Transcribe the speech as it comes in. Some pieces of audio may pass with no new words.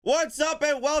What's up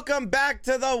and welcome back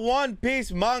to the One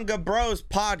Piece Manga Bros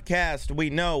podcast.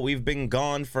 We know we've been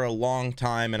gone for a long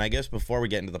time, and I guess before we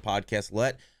get into the podcast,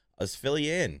 let us fill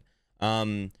you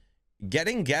in.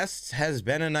 Getting guests has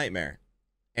been a nightmare,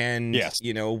 and yes,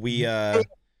 you know we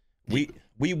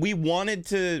wanted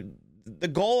to. The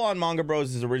goal on Manga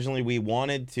Bros is originally we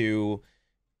wanted to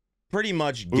pretty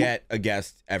much get a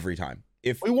guest every time.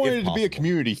 If we wanted if it to be a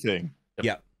community thing.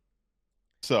 Yeah.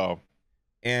 So.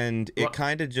 And it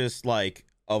kind of just like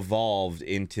evolved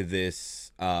into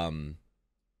this kind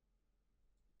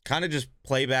of just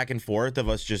play back and forth of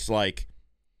us just like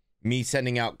me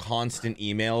sending out constant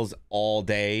emails all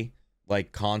day,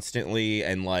 like constantly,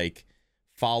 and like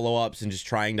follow-ups and just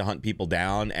trying to hunt people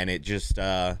down, and it just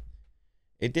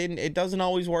it doesn't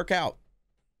always work out.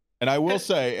 And I will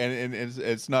say, and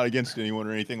it's not against anyone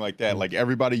or anything like that. Like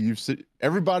everybody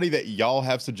that y'all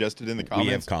have suggested in the comments,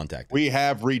 we have contacted. We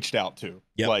have reached out to.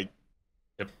 Yep. Like,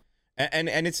 and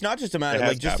it's not just a matter,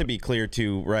 like, just to be clear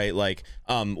too, right? Like,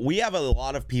 we have a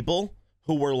lot of people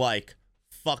who were like,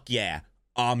 "Fuck yeah,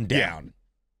 I'm down,"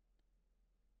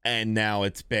 and now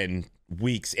it's been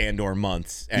weeks and/or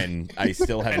months, and I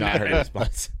still have not heard a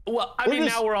response. Well, I mean,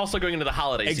 now we're also going into the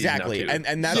holiday exactly, season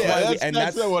now too. and that's why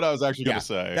that's what I was actually going to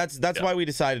say. That's why we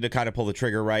decided to kind of pull the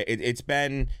trigger. Right, it's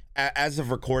been, as of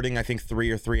recording, I think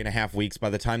 3 or 3.5 weeks. By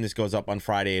the time this goes up on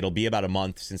Friday, it'll be about a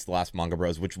month since the last Manga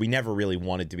Bros, which we never really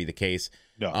wanted to be the case.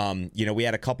 No. You know, we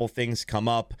had a couple things come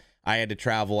up. I had to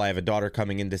travel. I have a daughter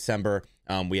coming in December.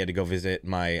 We had to go visit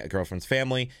my girlfriend's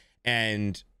family.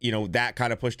 And, you know, that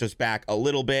kind of pushed us back a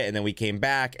little bit. And then we came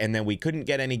back and then we couldn't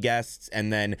get any guests.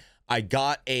 And then I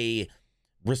got a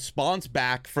response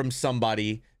back from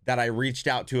somebody that I reached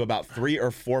out to about 3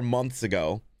 or 4 months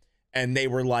ago. And they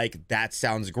were like, "That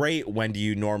sounds great. When do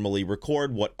you normally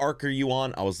record? What arc are you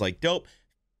on?" I was like, "Dope."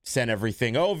 Sent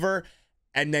everything over.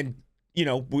 And then, you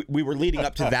know, we were leading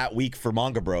up to that week for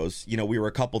Manga Bros. You know, we were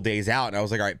a couple days out and I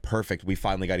was like, all right, perfect. We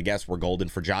finally got a guest. We're golden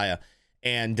for Jaya.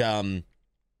 And,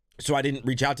 so I didn't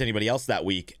reach out to anybody else that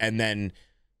week. And then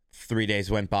 3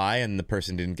 days went by and the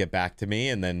person didn't get back to me.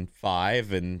 And then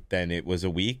 5, and then it was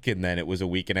a week, and then it was a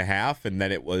week and a half. And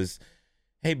then it was,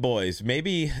 "Hey boys,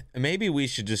 maybe we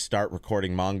should just start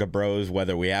recording Manga Bros,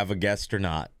 whether we have a guest or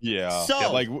not." Yeah. So, yeah,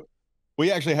 like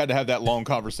we actually had to have that long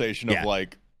conversation of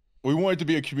like, we want it to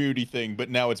be a community thing,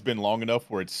 but now it's been long enough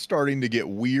where it's starting to get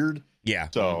weird. Yeah.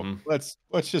 So let's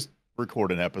just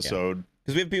record an episode. Yeah.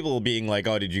 Because we have people being like,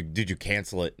 "Oh, did you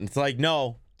cancel it?" And it's like,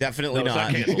 no, definitely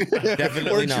not.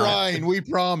 Definitely We're not. trying, we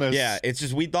promise. Yeah, it's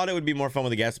just we thought it would be more fun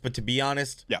with a guest, but to be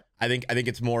honest, I think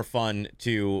it's more fun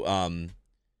to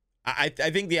I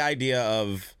think the idea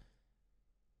of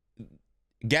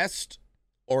guest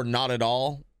or not at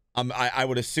all, I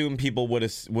would assume people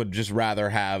would just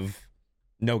rather have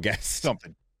no guest.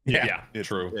 Something. Yeah,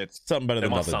 true. It's something better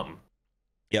than nothing. Something.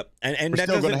 Yep, and we're that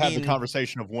still going to have mean the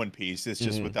conversation of One Piece. It's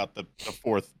just without the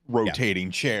fourth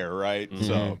rotating chair, right?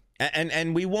 So,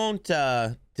 and we won't.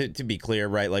 To be clear,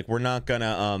 right? Like, we're not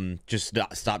gonna just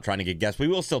stop trying to get guests. We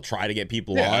will still try to get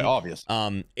people on. Yeah, obvious.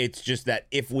 It's just that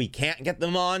if we can't get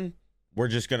them on, we're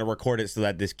just gonna record it so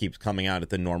that this keeps coming out at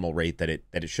the normal rate that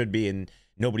it should be, and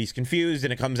nobody's confused,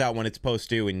 and it comes out when it's supposed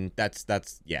to, and that's well,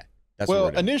 what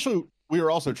we're doing. Initially we were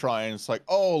also trying, it's like,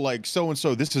 oh, like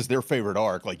so-and-so, this is their favorite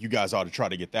arc. Like, you guys ought to try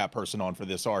to get that person on for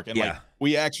this arc. And like,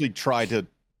 we actually tried to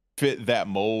fit that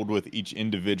mold with each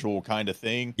individual kind of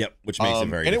thing. Yep. Which makes it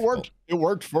very and difficult. it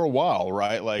worked for a while,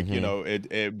 right? Like, you know,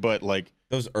 but like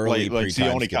those early like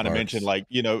Sione kind of arcs. mentioned, like,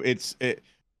 you know,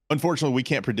 unfortunately, we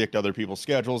can't predict other people's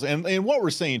schedules. And what we're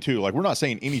saying too, like, we're not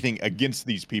saying anything against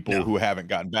these people who haven't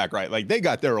gotten back, right? Like, they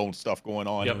got their own stuff going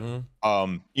on.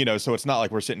 Yep. You know, so it's not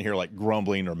like we're sitting here like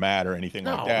grumbling or mad or anything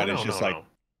like that. It's just like,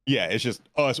 it's just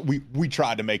us. We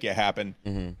tried to make it happen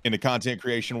in the content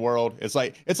creation world. It's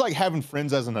like having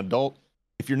friends as an adult.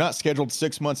 If you're not scheduled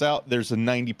 6 months out, there's a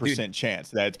 90% chance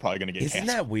that it's probably going to get canceled.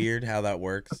 Isn't that weird how that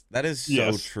works? That is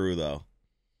so true, though.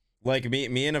 Like,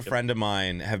 me and a friend of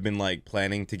mine have been like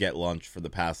planning to get lunch for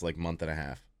the past like month and a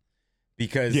half,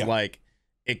 because like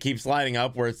it keeps lining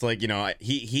up where it's like, you know,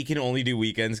 he can only do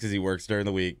weekends because he works during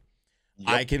the week.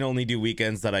 I can only do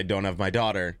weekends that I don't have my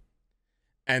daughter.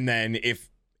 And then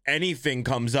if anything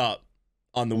comes up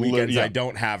on the weekends I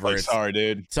don't have her, like, it's, sorry,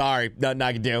 dude. Sorry, nothing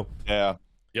I can do. Yeah.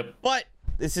 Yep. But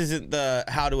this isn't the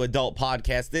How to Adult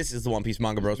podcast. This is the One Piece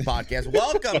Manga Bros podcast.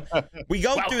 Welcome. We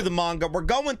go through the manga. We're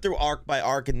going through arc by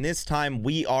arc, and this time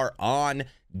we are on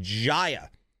Jaya.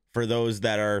 For those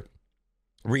that are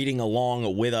reading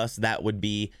along with us, that would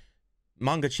be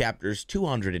manga chapters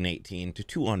 218 to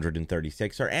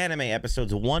 236, or anime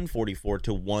episodes 144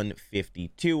 to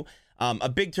 152. A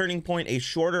big turning point, a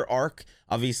shorter arc.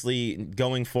 Obviously,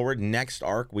 going forward, next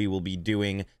arc, we will be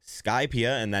doing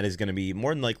Skypia, and that is going to be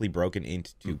more than likely broken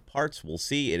into 2 parts. We'll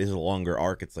see. It is a longer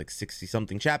arc. It's like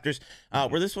 60-something chapters,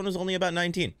 where this one was only about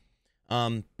 19.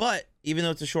 But even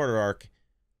though it's a shorter arc,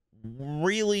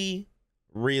 really,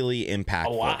 really impactful. A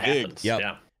lot happens. Yep.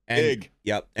 Yeah. And,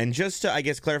 yep. And just to, I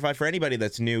guess, clarify for anybody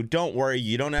that's new, don't worry.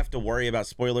 You don't have to worry about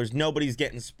spoilers. Nobody's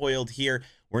getting spoiled here.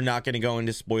 We're not going to go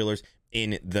into spoilers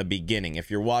in the beginning.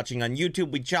 If you're watching on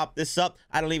YouTube, we chop this up.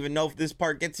 I don't even know if this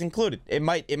part gets included. It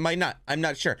might not. I'm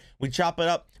not sure. We chop it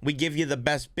up. We give you the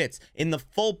best bits in the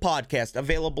full podcast,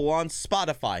 available on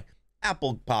Spotify,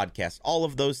 Apple Podcasts, all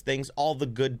of those things, all the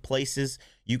good places.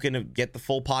 You can get the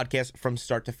full podcast from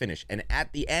start to finish. And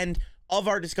at the end of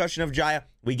our discussion of Jaya,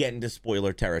 we get into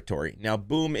spoiler territory. Now,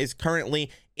 Boom is currently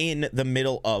in the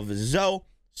middle of Zoe,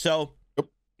 so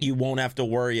you won't have to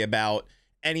worry about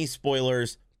any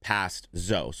spoilers past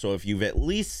Zoe. So if you've at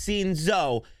least seen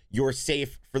Zoe, you're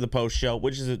safe for the post show,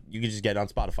 which is you can just get on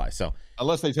Spotify. So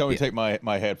unless they tell me to take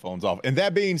my headphones off. And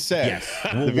that being said, yes,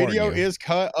 the video is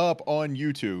cut up on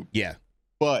YouTube. Yeah,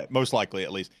 but most likely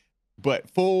at least. But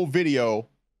full video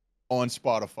on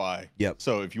Spotify. Yep.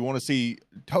 So if you want to see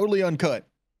totally uncut,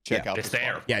 check out it's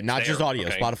there. Yeah, not just audio.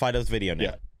 Okay. Spotify does video now.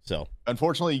 Yeah. So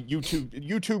unfortunately,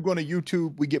 YouTube going to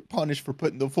YouTube, we get punished for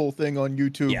putting the full thing on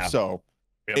YouTube. Yeah. So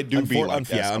it do be like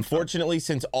that. Yeah, unfortunately,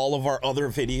 since all of our other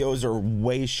videos are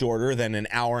way shorter than an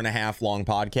hour-and-a-half long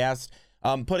podcast,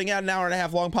 putting out an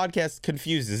hour-and-a-half long podcast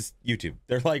confuses YouTube.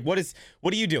 They're like, what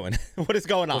are you doing? What is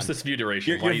going on? What's this view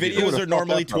duration? Your videos are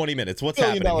normally 20 minutes. What's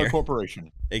happening here?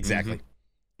 Corporation. Exactly.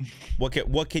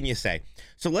 Mm-hmm. What can you say?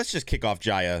 So let's just kick off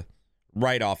Jaya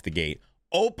right off the gate.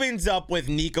 Opens up with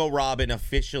Nico Robin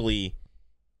officially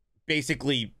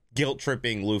basically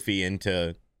guilt-tripping Luffy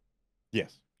into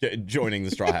joining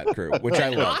the Straw Hat crew, which I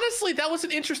love. Honestly, that was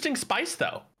an interesting spice,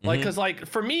 though. Like, because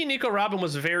for me, Nico Robin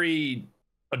was very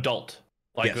adult.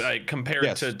 Like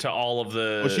compared to all of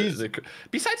the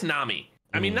besides Nami.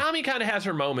 I mean, Nami kind of has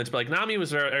her moments, but like Nami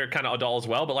was very kind of adult as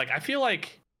well. But like, I feel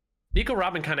like Nico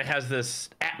Robin kind of has this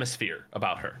atmosphere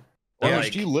about her. Yeah,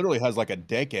 like, she literally has like a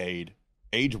decade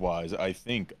age-wise, I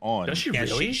think, on. Does she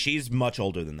really? She's much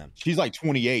older than them. She's like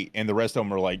 28, and the rest of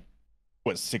them are like,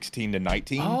 what, 16 to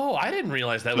 19? Oh, I didn't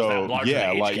realize that was that large.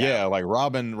 Yeah, like gap. like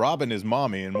Robin is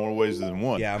mommy in more ways than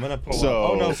one. Yeah, I'm gonna pull.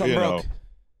 Oh no, something broke.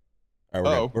 All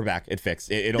right, we're back. It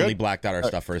fixed. It only blacked out our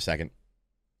stuff for a second.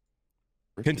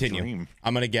 Continue.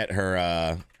 I'm gonna get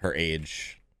her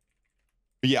age.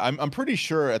 But yeah, I'm pretty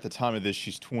sure at the time of this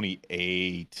she's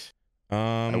 28.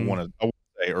 I want to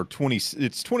say or 20.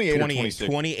 It's 28 or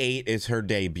 26. 28 is her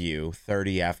debut.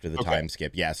 30 after the time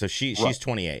skip. Yeah, so she's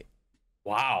 28.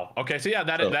 Wow. Okay, so yeah,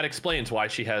 that explains why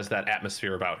she has that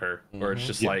atmosphere about her, where it's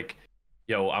just like,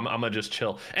 yo, I'm gonna just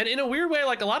chill. And in a weird way,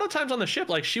 like a lot of times on the ship,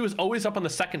 like she was always up on the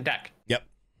second deck. Yep.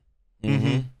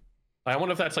 I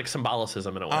wonder if that's like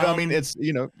symbolicism in a way. I mean, it's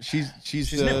she's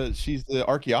the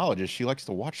archaeologist. She likes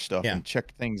to watch stuff and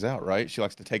check things out, right? She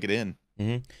likes to take it in.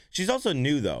 She's also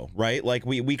new though, right? Like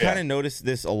we kind of noticed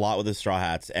this a lot with the Straw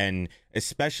Hats, and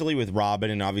especially with Robin.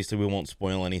 And obviously, we won't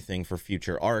spoil anything for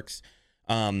future arcs.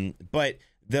 But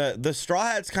the Straw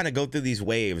Hats kind of go through these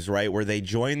waves, right? Where they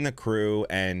join the crew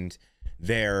and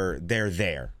they're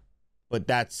there, but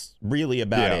that's really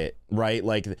about it, right?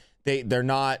 Like they're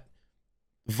not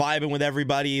vibing with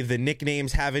everybody. The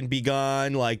nicknames haven't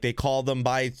begun. Like they call them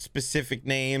by specific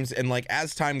names, and like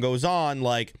as time goes on,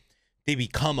 like they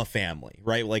become a family,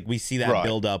 right? Like we see that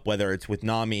build up, whether it's with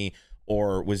Nami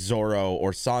or with Zoro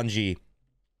or Sanji.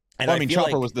 And I mean,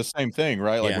 Chopper was the same thing,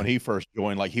 right? Like when he first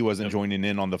joined, like he wasn't joining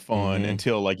in on the fun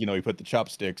until like, he put the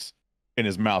chopsticks in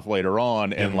his mouth later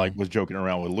on and like was joking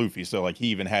around with Luffy. So like he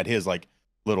even had his like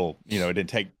little, it didn't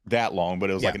take that long, but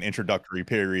it was like an introductory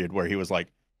period where he was like,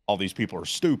 all these people are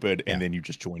stupid, and then you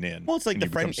just join in. Well, it's like the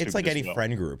friend. It's like any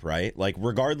friend group, right? Like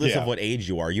regardless of what age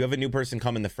you are, you have a new person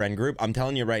come in the friend group. I'm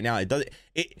telling you right now, it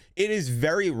is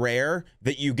very rare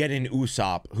that you get an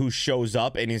Usopp who shows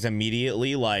up and is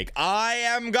immediately like, "I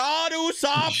am God,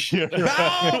 Usopp,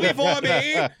 bow before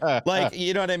me." Like,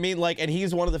 you know what I mean? Like, and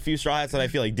he's one of the few Straw Hats that I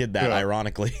feel like did that.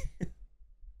 Ironically.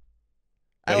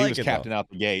 He was captain out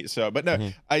the gate. So, but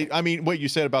no, I mean, what you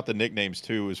said about the nicknames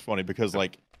too is funny because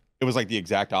like. It was like the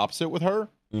exact opposite with her,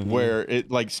 where it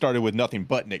like started with nothing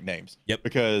but nicknames. Yep.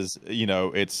 Because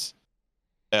it's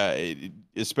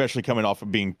especially coming off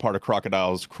of being part of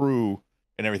Crocodile's crew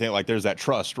and everything. Like there's that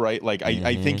trust, right? Like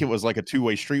I think it was like a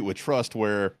two-way street with trust,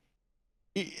 where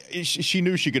she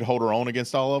knew she could hold her own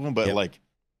against all of them, but like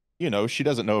she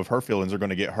doesn't know if her feelings are going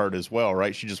to get hurt as well,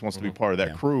 right? She just wants to be part of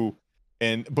that crew.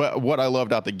 But what I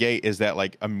loved out the gate is that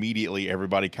like immediately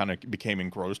everybody kind of became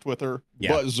engrossed with her.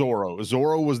 Yeah. But Zoro was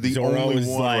the only one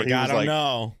like, where he was I don't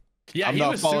know. Yeah, I'm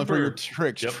not falling for your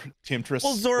tricks, Temptress.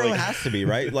 Well, Zoro has to be,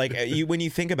 right? Like when you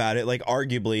think about it, like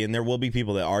arguably, and there will be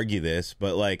people that argue this,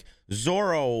 but like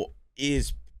Zoro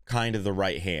is kind of the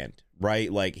right hand,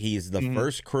 right? Like he's the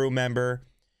first crew member.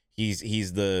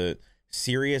 He's the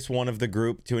serious one of the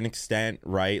group to an extent,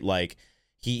 right? Like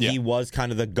he was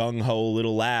kind of the gung-ho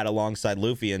little lad alongside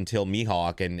Luffy until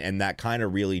Mihawk, and that kind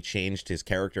of really changed his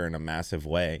character in a massive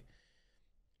way.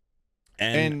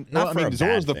 And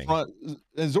Zora's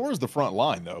the front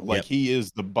line though. Like he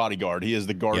is the bodyguard. He is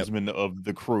the guardsman of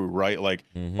the crew, right? Like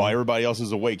while everybody else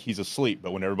is awake, he's asleep.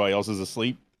 But when everybody else is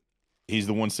asleep, he's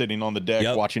the one sitting on the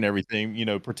deck watching everything,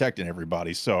 protecting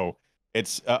everybody. So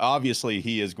it's obviously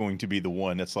he is going to be the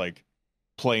one that's like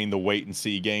playing the wait and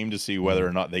see game to see whether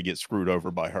or not they get screwed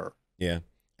over by her. Yeah.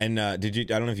 And did you?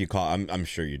 I don't know if you caught. I'm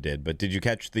sure you did. But did you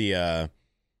catch the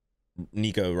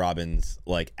Nico Robin's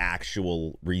like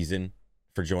actual reason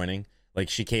for joining? Like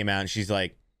she came out and she's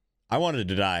like, I wanted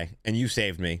to die and you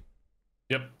saved me.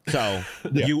 Yep. So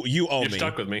you owe me. You're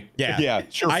stuck with me. Yeah. Yeah.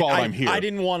 It's your fault I'm here. I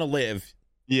didn't want to live.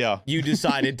 Yeah. You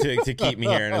decided to keep me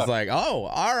here. And it's like, oh,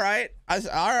 all right.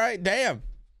 All right. Damn.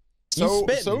 So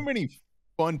many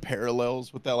fun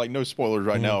parallels with that. Like no spoilers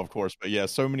right now, of course. But yeah,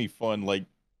 so many fun, like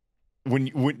when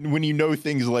you know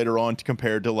things later on to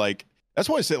compare to like, that's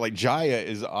why I say like Jaya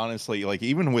is honestly like,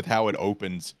 even with how it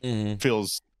opens,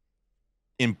 feels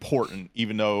important,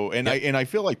 even though I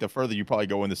feel like the further you probably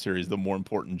go in the series, the more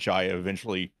important Jaya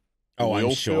eventually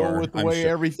will feel with the way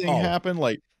everything happened.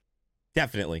 Like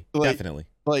definitely.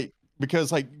 Like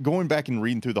because like going back and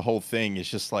reading through the whole thing, it's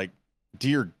just like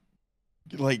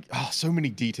so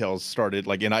many details started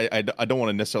like, and I don't want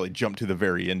to necessarily jump to the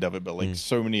very end of it, but like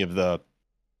so many of the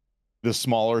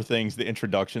smaller things, the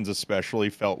introductions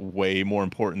especially, felt way more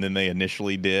important than they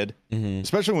initially did.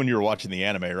 Especially when you were watching the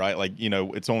anime, right? Like,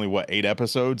 it's only 8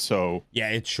 episodes, so yeah,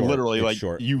 it's short. Literally, it's like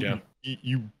short. you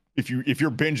if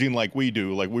you're binging like we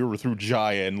do, like we were through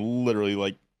Jaya and literally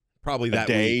like probably that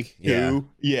day week. two.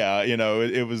 Yeah,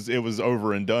 it was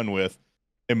over and done with,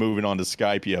 and moving on to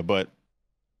Skypia. But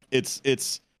it's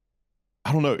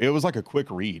I don't know. It was like a quick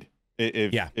read.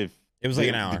 If it was like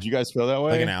an hour. Did you guys feel that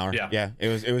way? Like an hour. Yeah.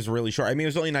 It was really short. I mean, it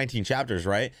was only 19 chapters,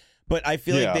 right? But I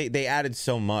feel like they added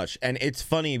so much. And it's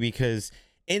funny because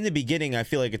in the beginning, I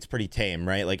feel like it's pretty tame,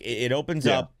 right? Like it opens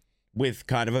up with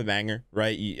kind of a banger,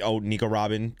 right? Nico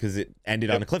Robin, because it ended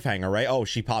on a cliffhanger, right? Oh,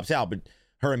 she pops out, but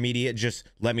her immediate just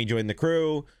let me join the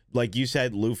crew. Like you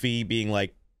said, Luffy being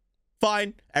like,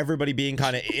 fine. Everybody being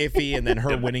kind of iffy, and then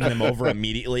her winning them over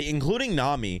immediately, including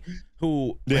Nami,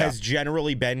 who has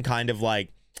generally been kind of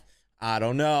like, I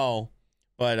don't know,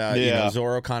 but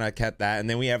Zoro kind of kept that, and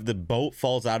then we have the boat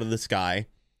falls out of the sky,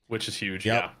 which is huge.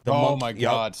 My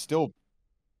god, still,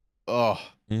 I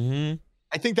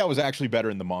think that was actually better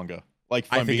in the manga. Like,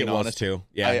 if I'm being honest, too.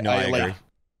 Yeah, I agree. Like,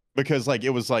 because like it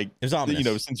was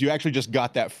ominous. Since you actually just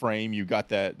got that frame, you got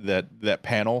that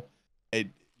panel,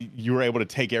 you were able to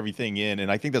take everything in,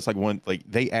 and I think that's like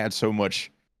they add so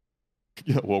much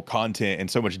content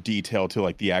and so much detail to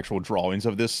like the actual drawings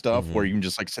of this stuff, where you can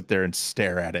just like sit there and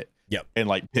stare at it and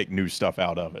like pick new stuff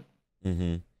out of it.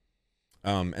 And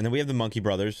then we have the Monkey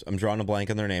Brothers. I'm drawing a blank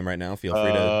on their name right now. Feel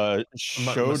free to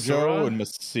Shoujo and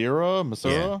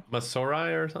Masura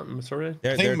Masori or something. Masori.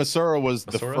 I think Masura was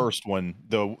the first one,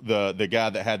 the guy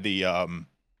that had the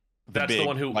that's the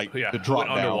one who like the went drop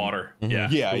underwater.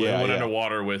 Went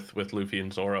underwater with Luffy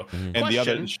and Zoro. And the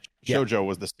other Shoujo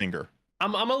was the stinger.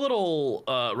 I'm a little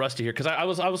rusty here because I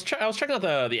was checking out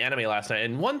the anime last night,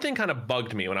 and one thing kind of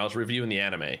bugged me when I was reviewing the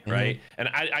anime, right? And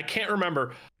I can't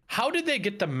remember, how did they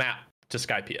get the map to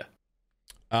Skypia?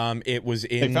 It was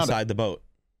inside the boat.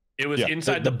 It was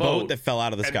inside the boat that fell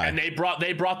out of the sky, and they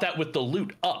brought that with the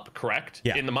loot up, correct?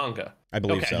 Yeah, in the manga, I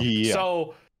believe so. Yeah.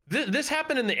 So this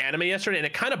happened in the anime yesterday, and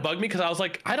it kind of bugged me because I was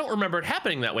like, I don't remember it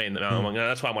happening that way in the manga.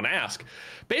 That's why I want to ask.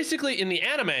 Basically, in the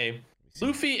anime,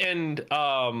 Luffy and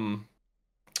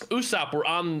Usopp were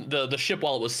on the ship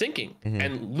while it was sinking,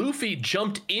 and Luffy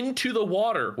jumped into the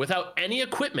water without any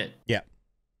equipment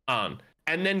on,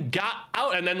 and then got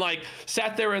out, and then like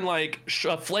sat there and like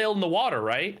flailed in the water,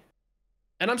 right?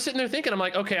 And I'm sitting there thinking,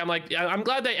 I'm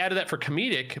glad they added that for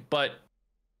comedic, but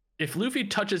if Luffy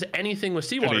touches anything with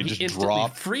seawater, he instantly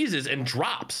freezes and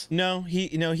drops. No,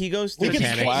 he goes through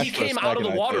he came out of the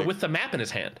water with the map in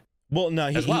his hand. Well, no,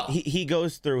 he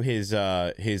goes through his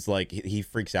like he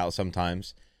freaks out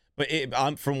sometimes. But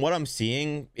from what I'm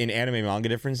seeing in anime manga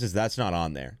differences, that's not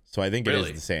on there. So I think it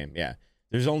is the same. Yeah.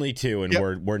 There's only 2,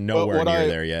 and we're nowhere near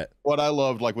there yet. What I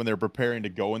loved, like when they're preparing to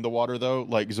go in the water, though,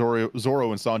 like Zoro and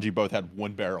Sanji both had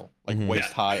 1 barrel, like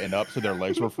waist high and up, so their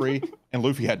legs were free, and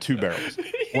Luffy had 2 barrels,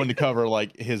 one to cover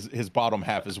like his bottom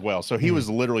half as well. So he was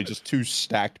literally just 2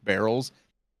 stacked barrels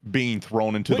being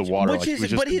thrown into the water. Like it was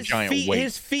just a giant weight.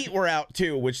 His feet were out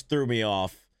too, which threw me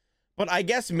off. But I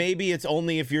guess maybe it's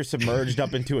only if you're submerged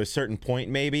up into a certain point,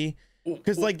 maybe,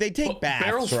 because like they take baths,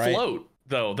 barrels right? Float.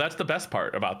 Though that's the best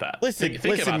part about that. Listen,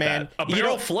 think about man. That. A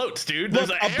barrel floats, dude. Look,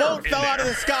 a boat fell out of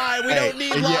the sky. We don't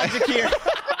need logic here.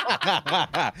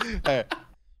 Hey,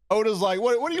 Oda's like,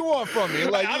 what do you want from me?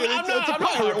 Like, it's a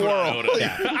pirate world.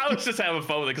 Yeah. I was just having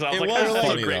fun with it because I was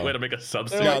that's a great way to make a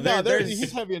substitute.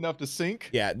 He's heavy enough to sink.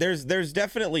 Yeah, there's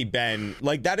definitely been,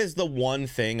 like, that is the one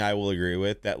thing I will agree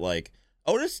with, that, like,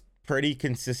 Oda's pretty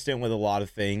consistent with a lot of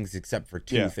things except for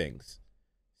 2 things.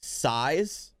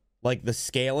 Size. Like the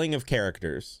scaling of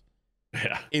characters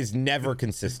is never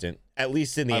consistent, at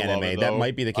least in the anime. That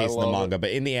might be the case in the manga, but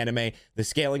in the anime, the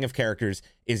scaling of characters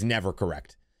is never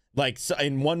correct. Like, so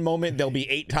in one moment, they'll be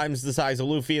 8 times the size of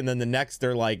Luffy, and then the next,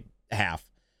 they're like half.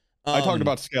 I talked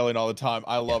about scaling all the time.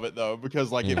 I love it, though,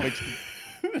 because like it makes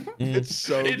it's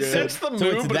so good. It sets the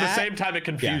mood, but at the same time, it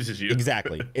confuses you.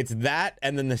 Exactly. It's that,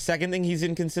 and then the second thing he's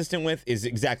inconsistent with is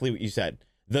exactly what you said.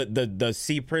 The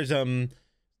sea prism,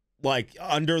 like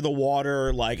under the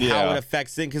water, like how it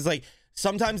affects things, because like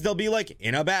sometimes they'll be like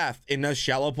in a bath in a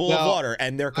shallow pool of water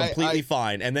and they're completely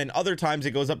fine, and then other times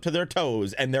it goes up to their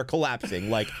toes and they're collapsing,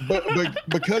 like but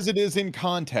because it is in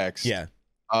context.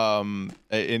 And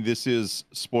this is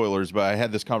spoilers, but I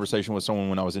had this conversation with someone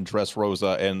when I was in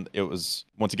Dressrosa, and it was,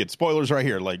 once again, spoilers right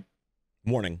here, like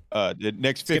warning, the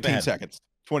next 15 seconds,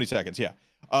 20 seconds.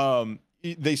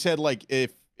 They said like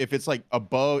if it's like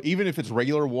above, even if it's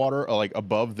regular water or like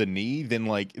above the knee, then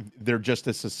like they're just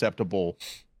as susceptible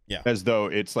as though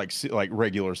it's like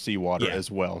regular seawater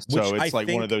as well. So it's like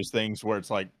one of those things where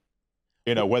it's like,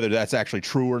 you know, whether that's actually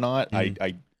true or not.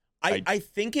 I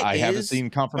think it is. I haven't seen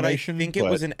confirmation. But I think it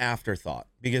was an afterthought,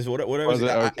 because what I was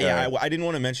I didn't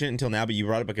want to mention it until now, but you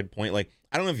brought up a good point. Like,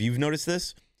 I don't know if you've noticed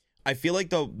this. I feel like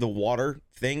the water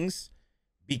things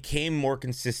became more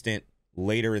consistent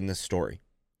later in the story.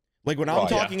 Like when I'm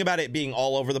talking about it being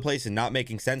all over the place and not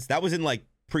making sense, that was in like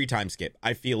pre-time skip.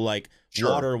 I feel like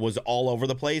water was all over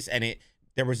the place, and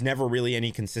there was never really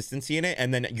any consistency in it.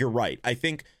 And then you're right. I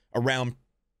think around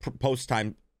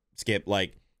post-time skip,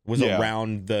 like, was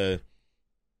around the,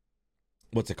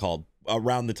 what's it called?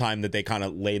 Around the time that they kind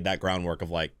of laid that groundwork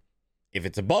of like, if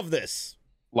it's above this,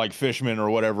 like Fishman or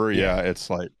whatever,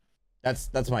 it's like,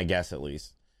 that's my guess at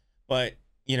least. But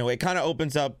you know, it kind of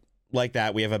opens up like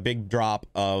that. We have a big drop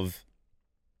of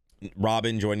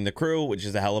Robin joining the crew, which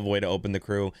is a hell of a way to open the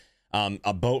crew.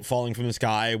 A boat falling from the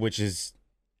sky, which is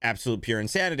absolute pure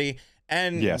insanity.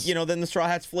 And, you know, then the Straw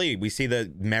Hats flee. We see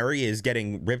that Mary is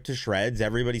getting ripped to shreds.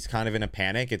 Everybody's kind of in a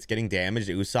panic. It's getting damaged.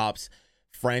 Usopp's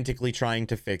frantically trying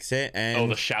to fix it.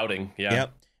 And the shouting.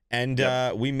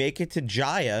 And we make it to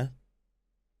Jaya.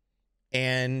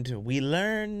 And we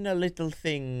learn a little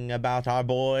thing about our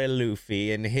boy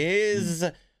Luffy and his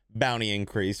bounty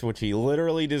increase, which he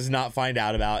literally does not find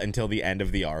out about until the end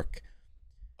of the arc.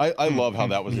 I love how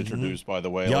that was introduced, by the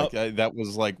way. Like that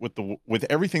was like with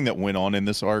everything that went on in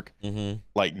this arc,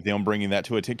 like them bringing that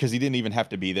to it, because he didn't even have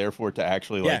to be there for it to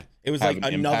actually like. It was like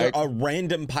a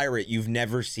random pirate you've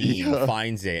never seen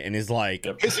finds it and is like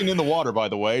pissing in the water. By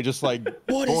the way, just like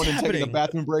going and taking a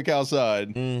bathroom break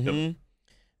outside.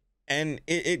 And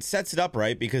it sets it up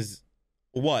right, because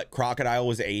Crocodile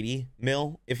was 80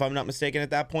 mil, if I'm not mistaken,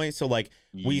 at that point. So like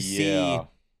we see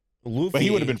Luffy, but he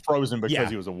would have been frozen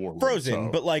because he was a warlord. Frozen,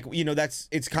 but like, you know,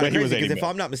 it's kind of crazy, because if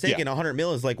I'm not mistaken, 100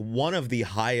 mil is like one of the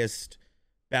highest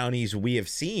bounties we have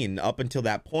seen up until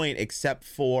that point, except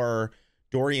for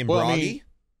Dory and Broggy.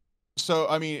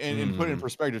 I mean, and put it in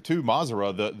perspective too,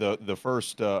 Mazara, the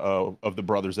first of the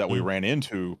brothers that we ran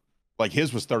into, like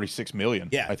his was 36 million.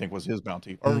 I think was his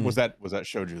bounty, or was that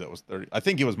Shoju that was 30? I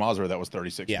think it was Mazara that was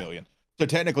 36 million. So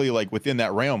technically, like within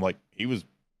that realm, like he was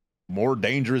more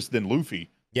dangerous than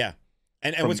Luffy.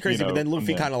 And what's crazy, but then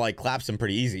Luffy kind of like claps him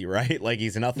pretty easy, right? Like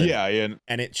he's nothing.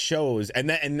 And it shows.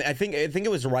 And I think it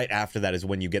was right after that is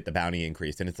when you get the bounty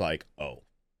increase, and it's like, oh,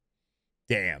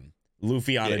 damn,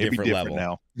 Luffy on a different level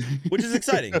now, which is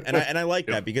exciting. And I like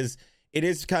that, because it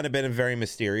has kind of been very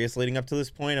mysterious leading up to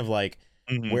this point of like,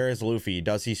 where is Luffy?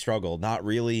 Does he struggle? Not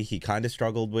really. He kind of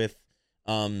struggled with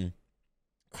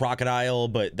Crocodile,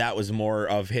 but that was more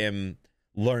of him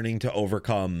learning to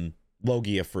overcome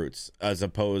Logia fruits, as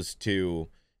opposed to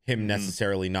him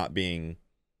necessarily not being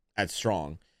as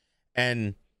strong.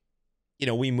 And, you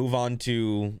know, we move on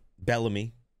to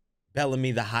Bellamy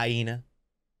Bellamy the hyena.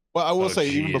 Well, I will say,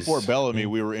 even before Bellamy,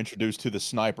 we were introduced to the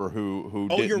sniper who.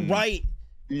 Oh, you're right.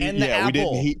 And the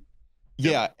apple. We didn't.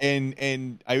 Yeah,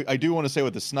 and I do want to say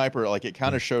with the sniper, like it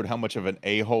kind of showed how much of an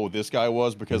a-hole this guy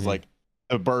was, because like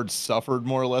the bird suffered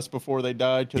more or less before they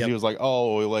died, because he was like,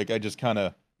 oh, like I just kind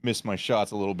of missed my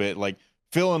shots a little bit, like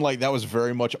feeling like that was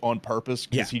very much on purpose,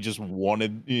 because he just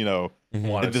wanted,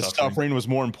 the suffering was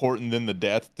more important than the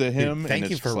death to him. Dude,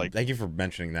 thank you for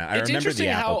mentioning that. It's interesting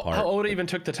how Oda even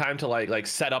took the time to like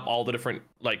set up all the different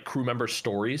like crew member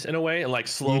stories in a way, and like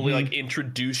slowly like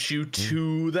introduce you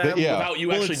to them without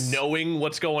you actually knowing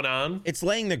what's going on. It's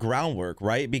laying the groundwork,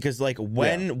 right? Because like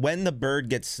when the bird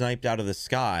gets sniped out of the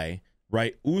sky,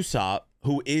 right? Usopp,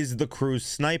 who is the crew's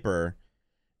sniper,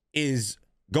 is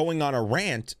going on a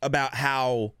rant about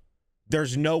how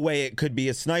there's no way it could be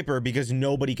a sniper because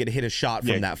nobody could hit a shot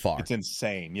from that far. It's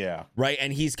insane, right?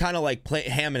 And he's kind of like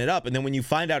hamming it up, and then when you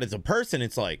find out it's a person,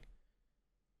 it's like,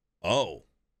 oh,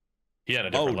 he had a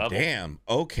different level. Damn,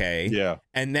 okay, yeah.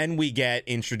 And then we get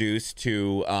introduced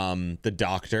to the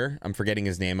doctor. I'm forgetting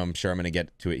his name. I'm sure I'm gonna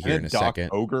get to it here in a second.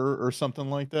 Ogre or something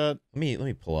like that. Let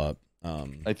me pull up.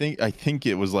 I think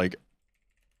it was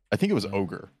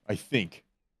Ogre. I think.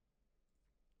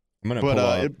 I'm gonna pull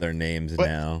up their names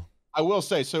now. I will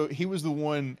say, so he was the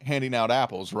one handing out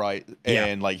apples, right?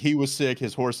 And like he was sick,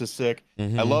 his horse is sick.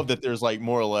 I love that there's like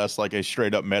more or less like a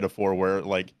straight up metaphor where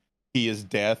like he is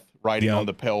death riding on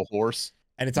the pale horse.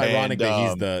 And it's ironic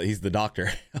that he's the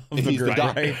doctor of the group,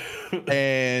 right?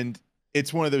 And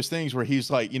it's one of those things where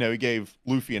he's like, he gave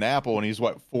Luffy an apple, and he's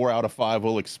 4 out of 5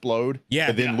 will explode. Yeah.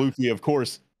 And then Luffy, of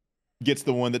course, gets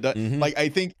the one that does. Like, I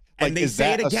think, like, and they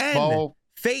say it again.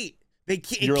 Fate. It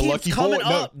keeps coming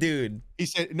up, dude. He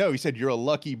said, you're a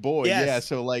lucky boy. Yes. Yeah.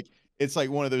 So like, it's like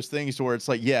one of those things where it's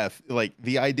like, like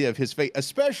the idea of his fate,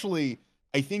 especially,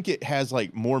 I think it has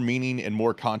like more meaning and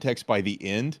more context by the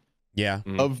end. Yeah.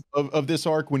 Of this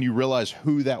arc, when you realize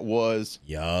who that was.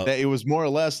 Yeah. That it was more or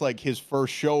less like his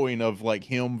first showing of like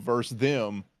him versus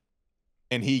them.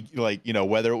 And he, like,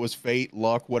 whether it was fate,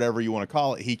 luck, whatever you want to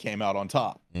call it, he came out on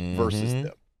top versus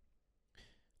them.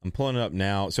 I'm pulling it up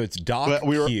now. So it's Doc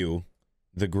Q,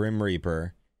 the Grim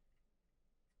Reaper.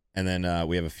 And then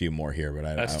we have a few more here, but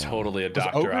that's totally a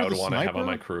doctor I would want to have on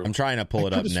my crew. I'm trying to pull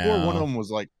it up now. One of them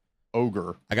was like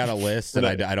Ogre. I got a list, and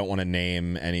I don't want to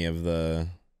name any of the.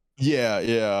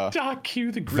 Yeah. Doc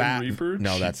Q, the Grim Reaper.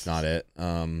 No, that's not it.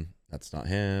 That's not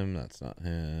him. That's not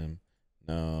him.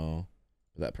 No,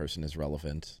 that person is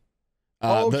relevant.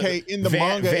 Okay, in the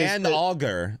manga, Van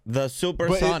Augur, the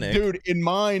supersonic. Dude, in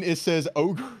mine it says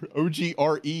Ogre,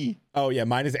 O-G-R-E. Oh yeah,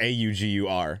 mine is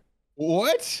A-U-G-U-R.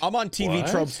 What? I'm on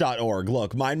tvtropes.org.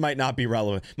 Look, mine might not be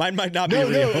relevant. Mine might not be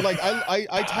real. No, like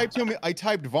I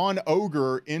typed Von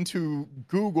Ogre into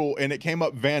Google and it came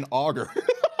up Van Augur.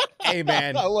 Hey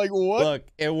man, I'm like, what? Look,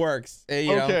 it works.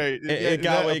 It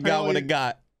got what it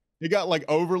got. It got like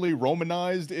overly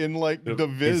Romanized in like the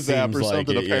Viz app or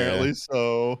something, apparently. Yeah.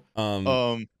 So,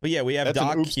 but yeah, we have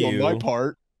Doc Q on my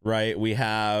part, right? We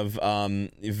have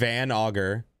Van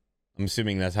Augur. I'm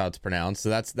assuming that's how it's pronounced. So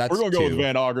that's we're gonna go with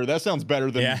Van Augur. That sounds better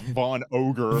than Von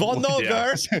Ogre. Von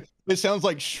Ogre. It sounds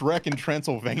like Shrek in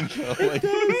Transylvania.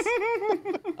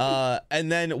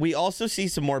 And then we also see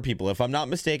some more people. If I'm not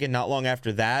mistaken, not long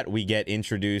after that, we get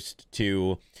introduced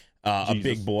to a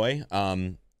big boy.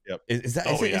 Yep. Is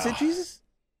it Jesus?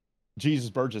 Jesus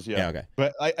Burgess, yeah. Okay.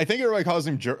 But I think everybody calls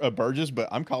him Burgess, but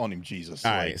I'm calling him Jesus.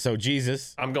 All right, so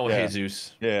Jesus. I'm going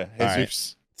Jesus. Yeah, Jesus.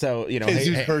 Right. So,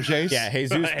 Jesus Burgess. Yeah,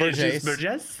 Jesus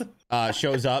Burgess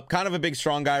shows up. Kind of a big,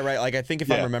 strong guy, right? Like, I think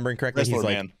if I'm remembering correctly,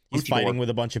 he's fighting with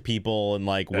a bunch of people and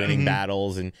like winning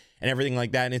battles and everything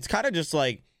like that. And it's kind of just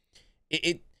like,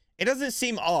 it doesn't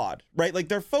seem odd, right? Like,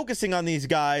 they're focusing on these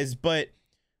guys, but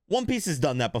One Piece has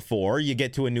done that before. You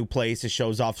get to a new place, it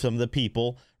shows off some of the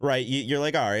people, right? You're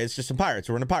like, all right, it's just some pirates.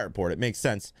 We're in a pirate port. It makes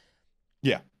sense.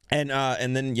 Yeah. And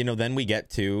then, then we get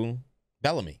to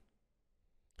Bellamy,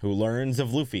 who learns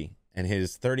of Luffy and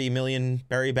his 30 million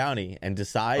berry bounty and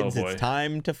decides it's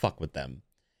time to fuck with them.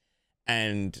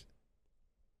 And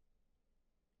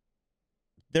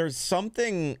there's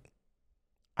something,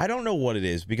 I don't know what it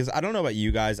is, because I don't know about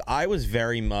you guys. I was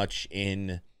very much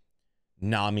in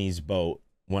Nami's boat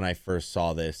when I first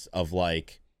saw this, of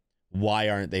like, why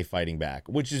aren't they fighting back?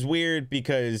 Which is weird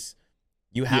because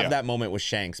you have that moment with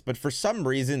Shanks, but for some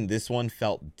reason this one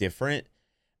felt different.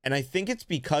 And I think it's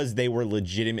because they were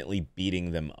legitimately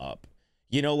beating them up.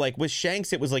 Like with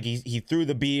Shanks, it was like he threw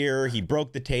the beer, he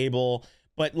broke the table,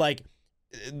 but like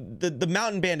the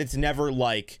mountain bandits never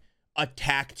like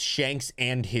attacked Shanks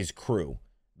and his crew,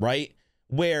 right?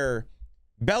 Where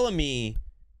Bellamy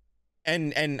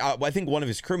And I think one of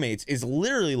his crewmates is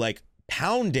literally like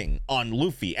pounding on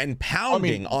Luffy and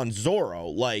pounding on Zoro.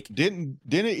 Like, didn't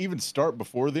it even start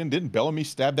before then? Didn't Bellamy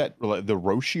stab the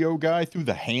Roshio guy through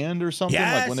the hand or something?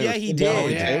 Yes, like when they were he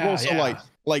did. Table? So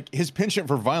like his penchant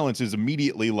for violence is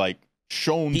immediately like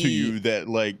shown to you that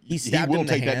like he will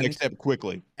take that next step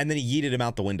quickly. And then he yeeted him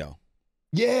out the window.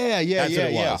 Yeah. That's what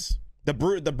it was. The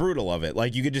brutal of it.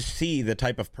 Like, you could just see the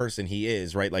type of person he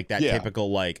is, right? Like that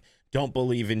typical like, don't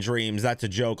believe in dreams. That's a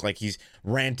joke. Like, he's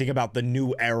ranting about the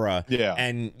new era. Yeah.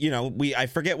 And, you know, I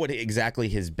forget what exactly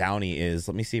his bounty is.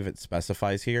 Let me see if it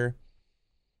specifies here.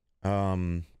 Is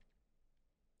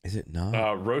it not?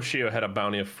 Roshio had a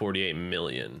bounty of 48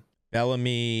 million.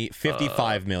 Bellamy,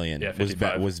 55 million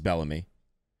was Bellamy.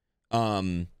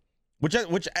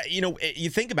 Which you know, you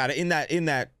think about it in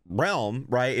that realm,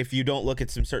 right? If you don't look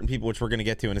at some certain people, which we're going to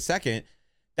get to in a second,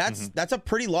 that's a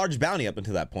pretty large bounty up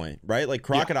until that point, right? Like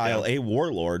Crocodile, a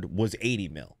warlord, was 80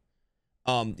 mil.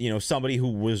 You know, somebody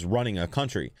who was running a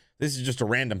country. This is just a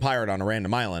random pirate on a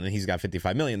random island, and he's got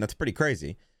 55 million. That's pretty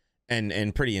crazy,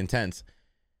 and pretty intense.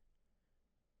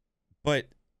 But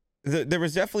there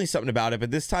was definitely something about it.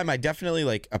 But this time, I definitely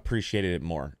like appreciated it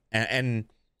more, and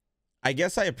I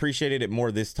guess I appreciated it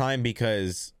more this time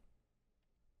because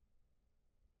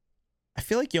I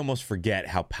feel like you almost forget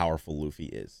how powerful Luffy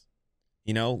is.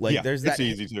 You know, like there's that. It's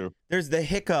easy too. There's the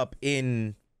hiccup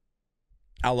in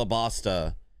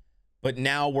Alabasta, but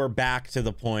now we're back to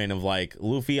the point of like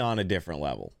Luffy on a different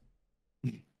level.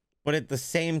 But at the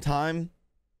same time,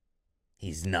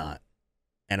 he's not,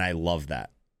 and I love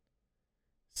that.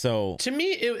 So to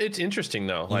me, it's interesting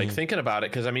though. Like thinking about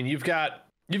it, because I mean, you've got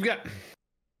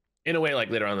in a way, like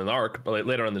later on in the arc, but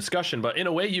later on in the discussion, but in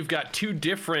a way, you've got two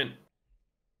different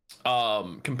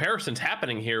comparisons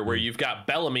happening here where you've got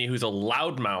Bellamy, who's a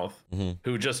loudmouth,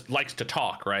 who just likes to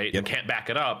talk, right? And can't back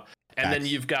it up. And then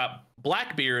you've got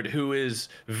BlackBeard, who is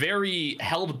very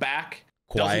held back,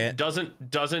 quiet,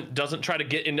 doesn't try to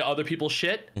get into other people's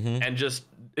shit, and just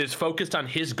is focused on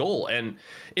his goal. And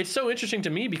it's so interesting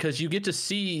to me because you get to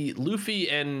see Luffy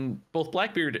and both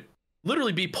BlackBeard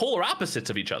literally be polar opposites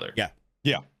of each other. Yeah.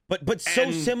 But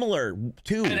so similar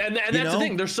too, and that's the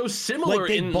thing. They're so similar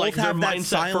in like their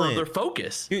mindset for their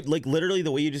focus. Dude, like literally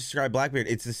the way you describe BlackBeard,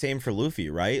 it's the same for Luffy,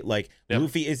 right? Like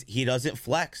Luffy he doesn't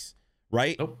flex,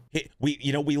 right? Nope.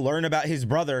 We learn about his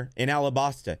brother in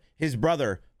Alabasta, his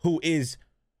brother who is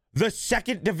the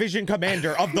 2nd Division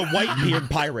commander of the Whitebeard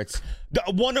Pirates,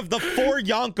 one of the 4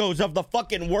 Yonkos of the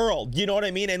fucking world. You know what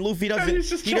I mean? And Luffy doesn't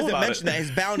mention that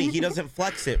his bounty, he doesn't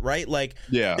flex it, right? Like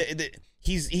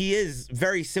he is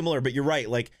very similar, but you're right.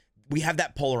 Like we have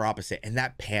that polar opposite, and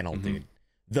that panel, dude.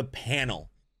 The panel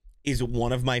is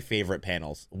one of my favorite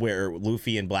panels where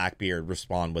Luffy and BlackBeard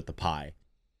respond with the pie.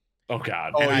 Oh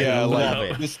God! Oh yeah, I love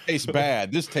it. This tastes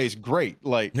bad. This tastes great.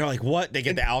 Like they're like, what? They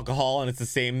get the alcohol, and it's the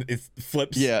same. It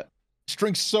flips. Yeah, this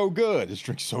drink's so good. This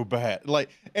drink's so bad.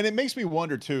 Like, and it makes me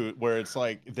wonder too, where it's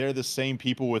like they're the same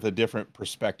people with a different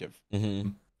perspective,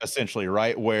 essentially,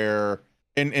 right? Where,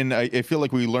 and I feel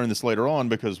like we learn this later on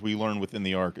because we learn within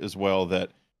the arc as well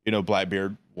that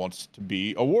BlackBeard wants to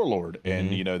be a warlord, and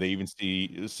they even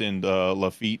send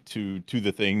Lafitte to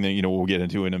the thing that we'll get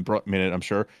into in a minute, I'm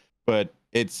sure, but.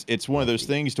 It's one of those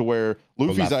things to where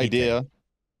Luffy's idea,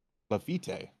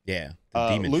 Lafitte,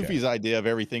 Luffy's idea of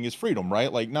everything is freedom,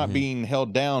 right? Like not being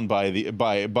held down by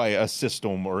a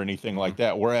system or anything like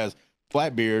that. Whereas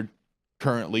BlackBeard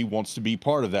currently wants to be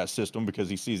part of that system because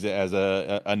he sees it as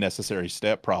a necessary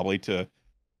step, probably to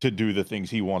do the things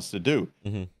he wants to do.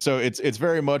 So it's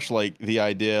very much like the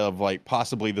idea of like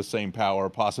possibly the same power,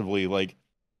 possibly like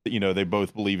they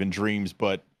both believe in dreams,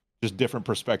 but just different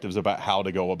perspectives about how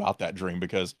to go about that dream,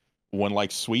 because one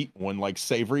likes sweet, one likes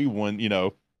savory, one,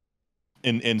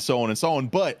 and so on and so on.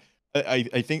 But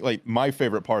I think like my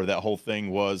favorite part of that whole thing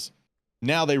was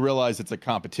now they realize it's a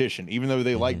competition, even though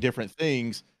they like different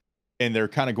things and they're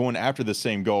kind of going after the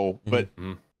same goal, but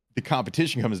the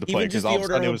competition comes into play because all of a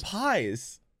sudden it was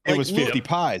pies. It was 50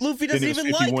 pies. Luffy doesn't even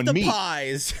like the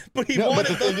pies, but he wanted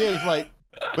the thing is like.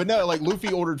 But no, like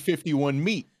Luffy ordered 51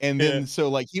 meat, and then so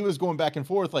like he was going back and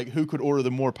forth, like who could order the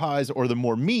more pies or the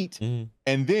more meat,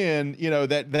 and then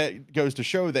that goes to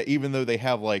show that even though they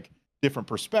have like different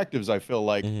perspectives, I feel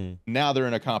like now they're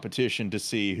in a competition to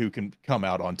see who can come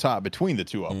out on top between the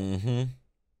two of them.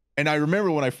 And I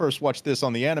remember when I first watched this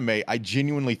on the anime, I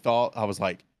genuinely thought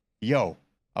we're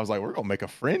gonna make a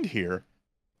friend here.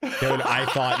 Dude, I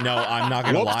thought, no, I'm not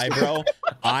gonna lie, bro.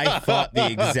 I thought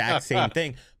the exact same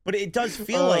thing. But it does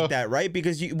feel like that, right?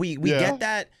 Because we get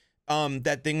that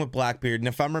that thing with BlackBeard, and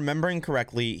if I'm remembering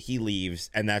correctly, he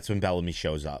leaves, and that's when Bellamy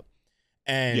shows up.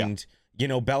 And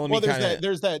Bellamy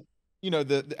there's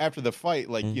after the fight,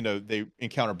 like, they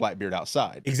encounter BlackBeard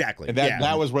outside. Exactly. And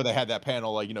that was where they had that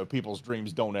panel, like, people's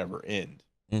dreams don't ever end.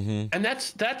 Mm-hmm. And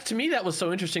that to me, that was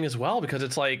so interesting as well, because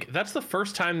it's like, that's the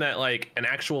first time that like an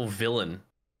actual villain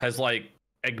has like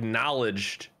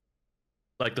acknowledged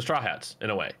like the Straw Hats in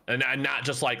a way, and not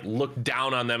just like look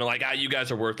down on them and like, you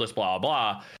guys are worthless, blah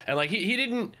blah. And like he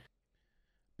didn't,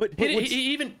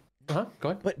 he even go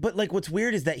ahead. But like what's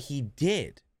weird is that he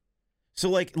did. So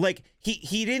like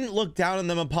he didn't look down on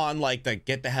them upon like the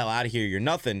get the hell out of here, you're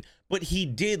nothing, but he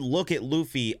did look at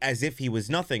Luffy as if he was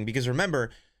nothing, because remember,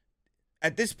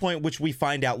 at this point, which we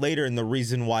find out later, and the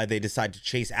reason why they decide to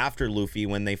chase after Luffy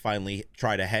when they finally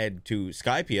try to head to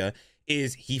Skypiea,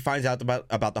 is he finds out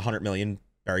about the 100 million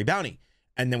berry bounty.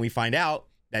 And then we find out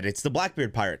that it's the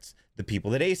Blackbeard pirates, the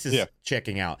people that Ace is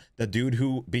checking out, the dude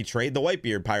who betrayed the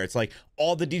Whitebeard pirates. Like,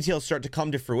 all the details start to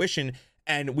come to fruition,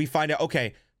 and we find out,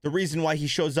 okay, the reason why he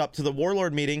shows up to the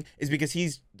Warlord meeting is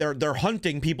because they're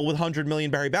hunting people with 100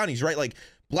 million berry bounties, right? Like,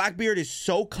 Blackbeard is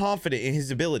so confident in his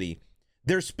ability.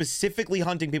 They're specifically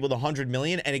hunting people with 100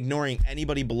 million and ignoring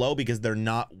anybody below because they're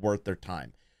not worth their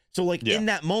time. So like in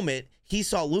that moment, he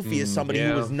saw Luffy as somebody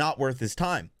who was not worth his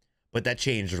time, but that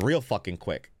changed real fucking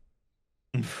quick.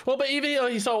 Well, but even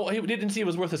though he didn't see it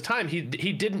was worth his time, he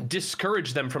didn't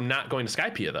discourage them from not going to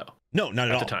Skypiea though. No, not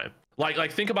at all. At the time.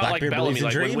 Like think about Blackbeard like Bellamy,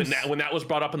 like when that was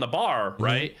brought up in the bar,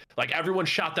 right? Like everyone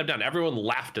shot them down, everyone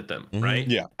laughed at them, right?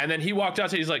 Yeah. And then he walked out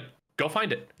and he's like, go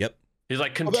find it. Yep. He's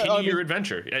like, continue your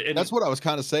adventure. And that's what I was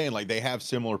kind of saying. Like, they have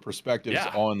similar perspectives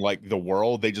on like the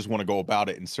world. They just want to go about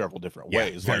it in several different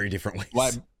ways. Very different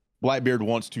ways. Blackbeard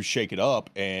wants to shake it up,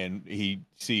 and he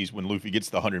sees when Luffy gets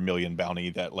the 100 million bounty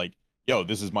that like, yo,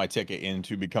 this is my ticket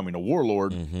into becoming a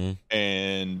warlord.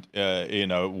 And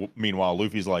meanwhile,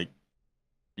 Luffy's like,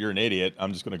 you're an idiot.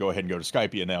 I'm just going to go ahead and go to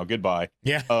Skypiea now. Goodbye.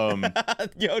 Yeah.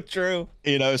 Yo, true.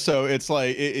 So it's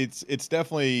like it's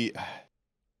definitely.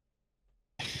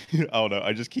 I don't know.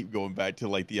 I just keep going back to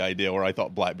like the idea where I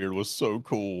thought Blackbeard was so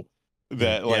cool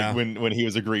that like when he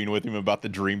was agreeing with him about the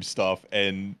dream stuff,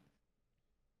 and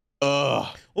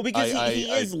well, because he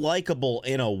is likable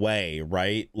in a way,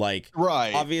 right? Like,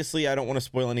 obviously I don't want to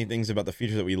spoil any things about the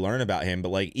future that we learn about him, but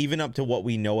like even up to what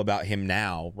we know about him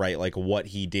now, right? Like what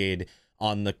he did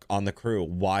on the crew,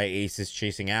 why Ace is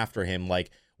chasing after him,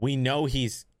 like we know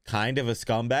he's kind of a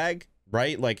scumbag,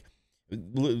 right? Like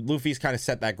Luffy's kind of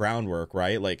set that groundwork,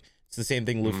 right? Like it's the same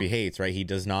thing Luffy hates, right? He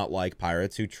does not like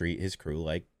pirates who treat his crew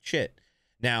like shit.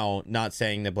 Now, not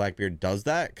saying that Blackbeard does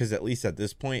that, because at least at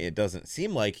this point it doesn't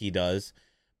seem like he does,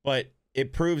 but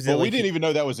it proves that we didn't even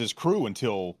know that was his crew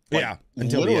until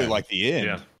literally like the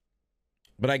end.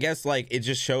 But I guess like it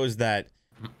just shows that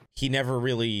he never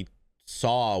really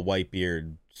saw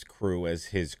Whitebeard's crew as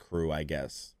his crew, I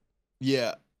guess.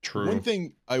 Yeah. True. One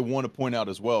thing I want to point out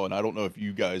as well, and I don't know if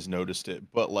you guys noticed it,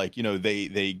 but like,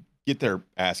 they get their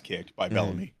ass kicked by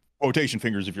Bellamy. Quotation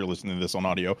fingers if you're listening to this on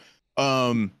audio.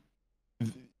 Then,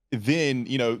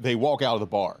 they walk out of the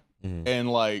bar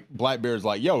and like Blackbeard's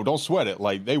like, yo, don't sweat it.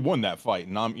 Like they won that fight.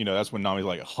 And that's when Nami's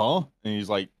like, huh? And he's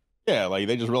like, yeah, like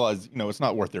they just realized, it's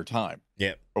not worth their time.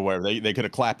 Yeah. Or whatever. They could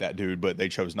have clapped that dude, but they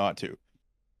chose not to.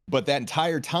 But that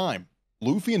entire time,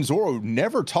 Luffy and Zoro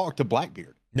never talked to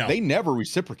Blackbeard. No, they never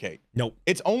reciprocate. Nope.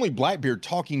 It's only Blackbeard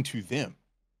talking to them.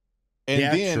 And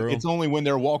then it's only when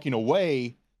they're walking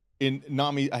away in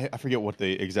Nami, I forget what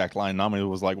the exact line. Nami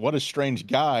was like, what a strange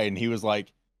guy. And he was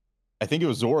like, I think it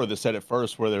was Zoro that said it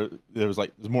first, where there was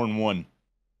like, there's more than one.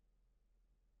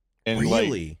 And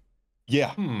really?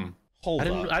 Yeah.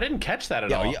 I didn't catch that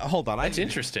at all. Yeah, hold on. That's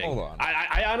interesting. Hold on.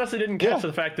 I honestly didn't catch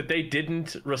the fact that they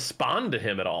didn't respond to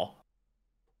him at all.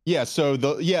 Yeah. So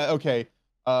okay.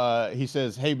 He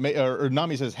says, hey, or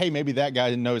Nami says, hey, maybe that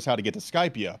guy knows how to get to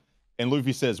Skypiea. And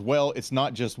Luffy says, well, it's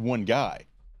not just one guy.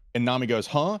 And Nami goes,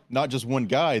 huh? Not just one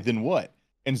guy, then what?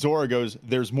 And Zoro goes,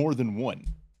 there's more than one,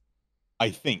 I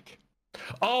think.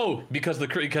 Oh, because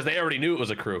they already knew it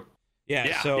was a crew.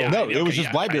 Yeah. It was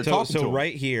just Blackbeard talking to him.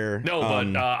 Right here. No,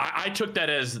 but I took that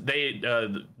as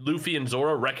Luffy and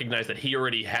Zoro recognized that he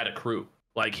already had a crew.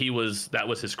 Like that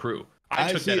was his crew.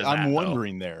 I'm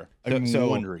wondering there. I'm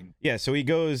wondering. Yeah, so he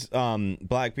goes,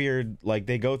 Blackbeard, like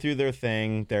they go through their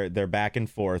thing. They're back and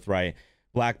forth, right?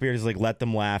 Blackbeard is like, let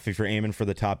them laugh. If you're aiming for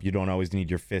the top, you don't always need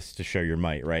your fists to show your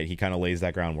might, right? He kind of lays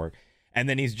that groundwork. And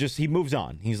then he moves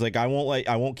on. He's like, I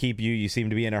won't keep you. You seem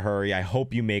to be in a hurry. I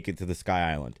hope you make it to the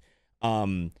Sky Island.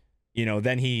 Then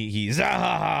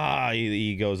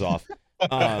he goes off.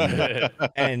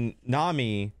 And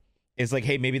Nami is like,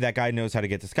 hey, maybe that guy knows how to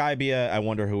get to Skypiea. I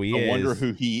wonder who he is. I wonder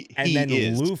who he is. And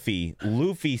then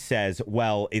Luffy says,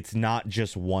 well, it's not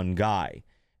just one guy.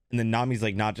 And then Nami's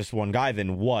like, not just one guy,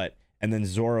 then what? and then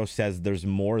Zoro says there's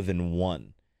more than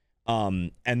one.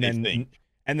 And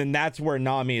then that's where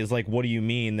Nami is like, what do you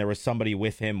mean there was somebody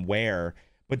with him where?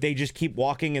 But they just keep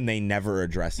walking and they never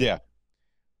address it. Yeah.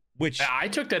 Which I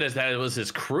took that as that it was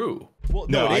his crew. Well,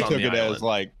 no, I took it as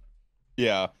like,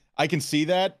 yeah, I can see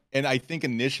that. And I think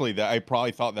initially that I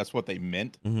probably thought that's what they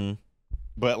meant. Mm-hmm.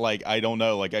 But like, I don't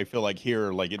know. Like, I feel like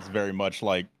here, like, it's very much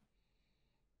like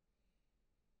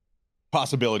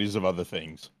possibilities of other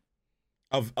things.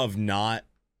 Of not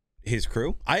his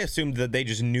crew? I assumed that they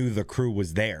just knew the crew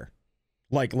was there.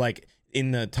 Like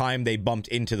in the time they bumped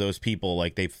into those people,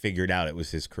 like they figured out it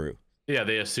was his crew. Yeah,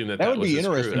 they assume that would be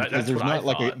interesting because there's not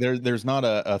like there's not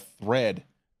a thread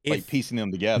like piecing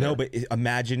them together. No, but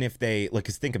imagine if they like,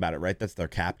 cause think about it, right? That's their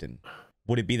captain.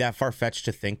 Would it be that far fetched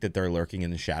to think that they're lurking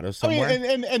in the shadows somewhere? I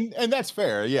mean, and that's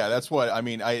fair. Yeah, that's what I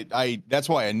mean. I that's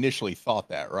why I initially thought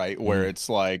that, right? Where it's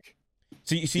like.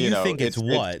 So you think it's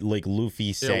what? Like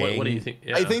Luffy saying? What do you think?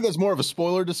 Yeah. I think that's more of a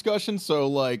spoiler discussion. So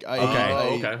like,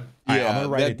 okay. Yeah, I'm gonna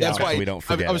write it down so we don't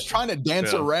forget. I was trying to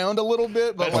dance around a little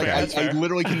bit, but I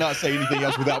literally cannot say anything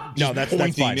else without just that's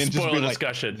pointing fine. and just being like,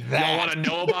 discussion. Y'all want to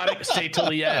know about it? Stay till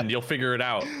the end. You'll figure it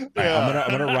out. Yeah. I'm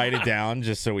gonna write it down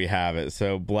just so we have it.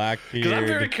 So Blackbeard. Because I'm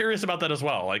very curious about that as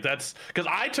well. Like that's because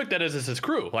I took that as his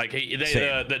crew. Like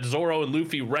that Zoro and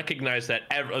Luffy recognize that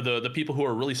the people who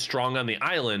are really strong on the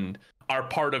island are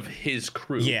part of his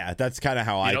crew. Yeah, that's kind of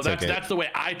how I took it. That's the way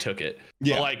I took it.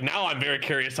 Yeah. But like now I'm very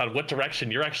curious on what direction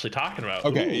you're actually talking about.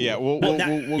 Okay. Ooh.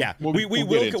 Yeah. We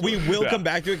will come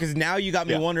back to it because now you got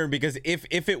me wondering, because if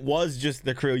it was just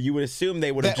the crew, you would assume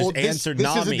they would have answered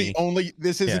Nami.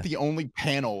 This isn't the only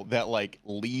panel that like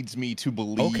leads me to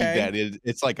believe that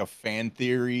it's like a fan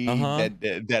theory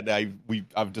that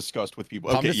I've discussed with people.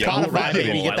 I'm just codifying,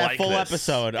 baby. Get that full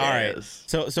episode. All right. Yes.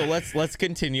 So let's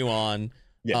continue on.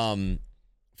 Yes.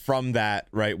 From that,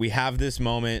 right, we have this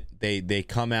moment, they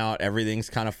come out, everything's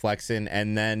kind of flexing,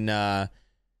 and then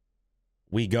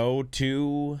we go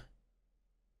to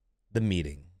the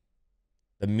meeting.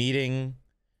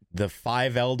 The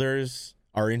 5 elders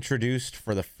are introduced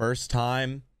for the first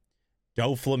time.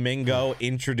 Doflamingo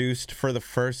introduced for the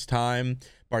first time.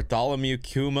 Bartholomew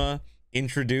Kuma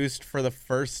introduced for the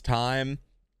first time.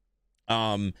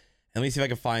 Let me see if I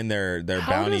can find their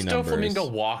bounty numbers. How does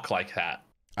Doflamingo walk like that?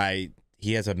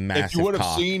 He has a massive If you would have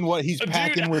cock. seen what he's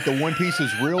packing with the One Piece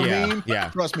is real meme, yeah.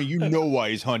 Trust me, you know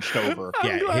why he's hunched over.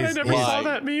 I'm glad I never saw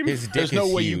that meme. There's no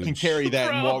way you can carry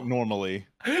that and walk normally.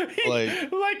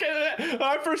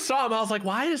 I first saw him, I was like,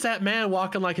 why is that man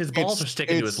walking like his balls are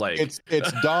sticking to his leg?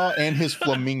 It's Da and his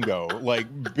flamingo,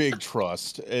 like big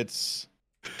trust. It's...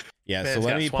 Yeah, so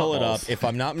let me pull it up. If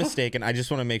I'm not mistaken, I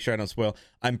just want to make sure I don't spoil.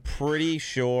 I'm pretty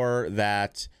sure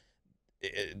that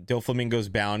Doflamingo's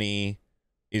bounty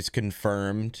is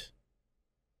confirmed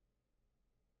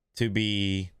to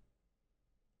be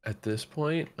at this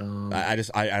point. I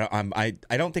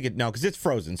don't think it because it's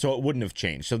frozen, so it wouldn't have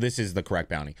changed. So this is the correct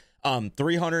bounty.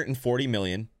 340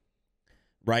 million.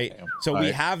 Right. Damn. So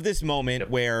we have this moment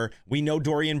where we know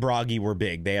Dory and Bragi were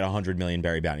big. They had 100 million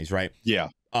berry bounties, right? Yeah.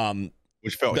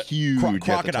 Which felt huge.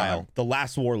 Crocodile, the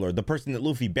last warlord, the person that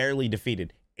Luffy barely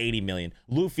defeated, 80 million.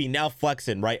 Luffy now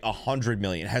flexing, right? 100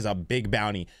 million, has a big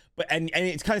bounty. But and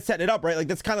it's kind of setting it up, right? Like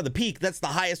that's kind of the peak. That's the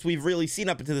highest we've really seen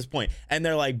up until this point. And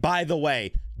they're like, by the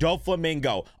way,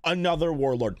 Doflamingo, another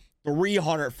warlord,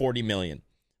 340 million.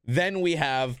 Then we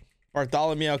have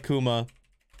Bartholomew Kuma.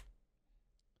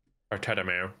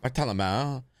 Bartholomew,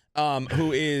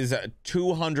 who is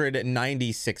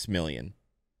 296 million.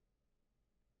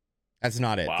 That's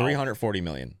not it. Wow. 340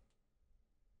 million.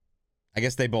 I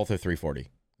guess they both are 340.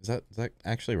 Is that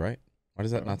actually right? Why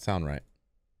does that not sound right?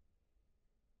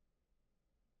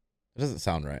 It doesn't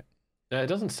sound right. It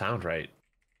doesn't sound right.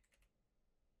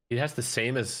 He has the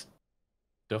same as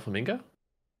Doflamingo?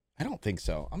 I don't think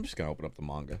so. I'm just gonna open up the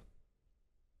manga.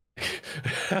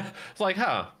 It's like,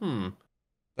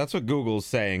 That's what Google's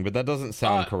saying, but that doesn't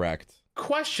sound correct.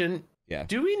 Question. Yeah.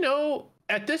 Do we know,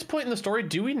 at this point in the story,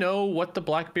 do we know what the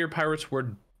Blackbeard pirates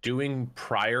were doing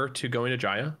prior to going to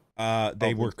Jaya?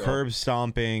 They were curb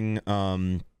stomping,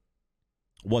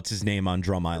 what's his name on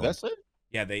Drum Island. That's it?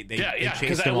 Yeah, they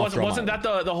because wasn't that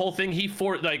the whole thing? They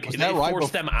forced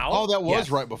them out. Oh, that was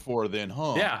right before then,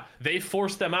 huh? Yeah, they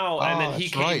forced them out, and then he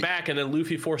came back, and then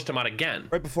Luffy forced him out again.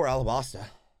 Right before Alabasta.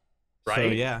 Right. So,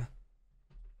 yeah.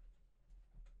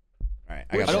 All right,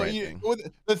 I got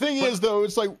the thing is, though,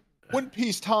 it's like One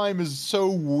Piece time is so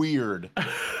weird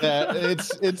that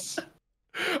it's.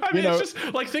 I mean, it's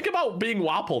just like, think about being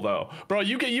Wapple, though, bro.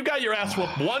 You got your ass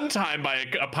whooped one time by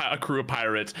a crew of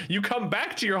pirates. You come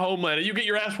back to your homeland and you get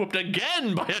your ass whooped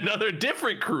again by another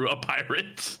different crew of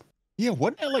pirates. Yeah,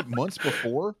 wasn't that like months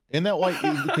before? Isn't that like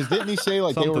because didn't he say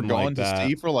like they were Something gone like to that.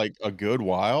 sea for like a good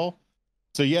while?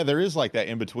 So yeah, there is like that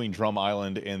in between Drum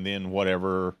Island and then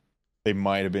whatever they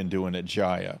might have been doing at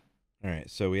Jaya. All right,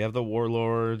 so we have the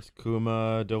Warlords,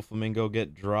 Kuma, Doflamingo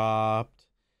get dropped.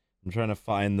 I'm trying to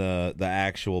find the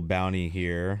actual bounty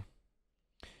here.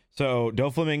 So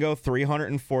Doflamingo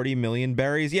 340 million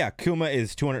berries. Yeah, Kuma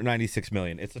is 296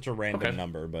 million. It's such a random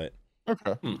number, but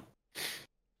okay.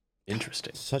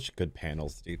 Interesting. Such good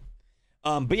panels, dude.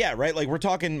 But yeah, right. Like we're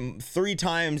talking 3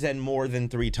 times and more than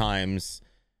 3 times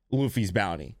Luffy's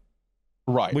bounty,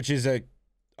 right? Which is a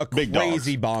Big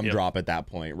crazy dogs. bomb drop at that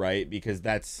point, right? Because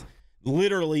that's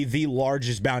literally the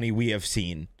largest bounty we have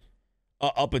seen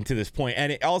up until this point,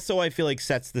 and it also I feel like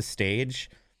sets the stage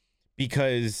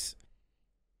because,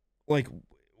 like,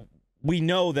 we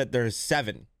know that there's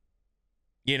 7,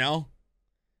 you know,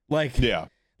 like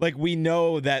like we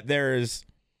know that there's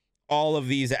all of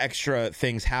these extra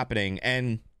things happening,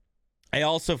 and I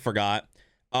also forgot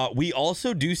we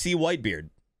also do see Whitebeard.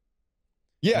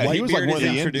 Yeah, Whitebeard he was like one of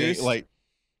the introduced, like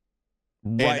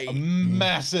right,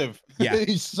 massive. Yeah,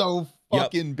 he's so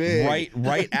fucking big.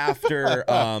 Right after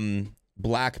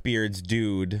Blackbeard's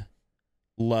dude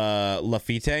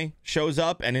Lafitte shows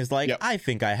up and is like, I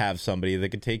think I have somebody that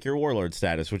could take your warlord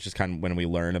status, which is kind of when we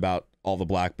learn about all the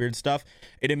Blackbeard stuff.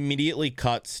 It immediately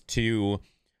cuts to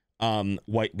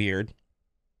Whitebeard,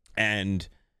 and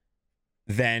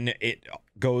then it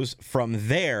goes from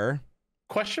there.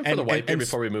 Question for the Whitebeard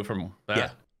before we move from that. Yeah.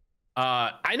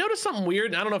 I noticed something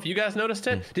weird. I don't know if you guys noticed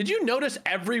it. Did you notice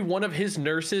every one of his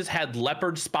nurses had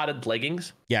leopard spotted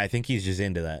leggings? Yeah, I think he's just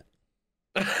into that.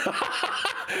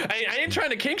 I ain't trying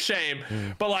to kink shame,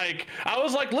 but like I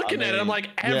was like looking at it, I'm like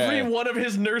every one of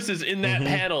his nurses in that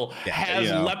panel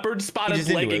has leopard spotted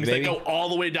leggings that go all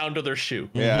the way down to their shoe.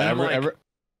 Yeah,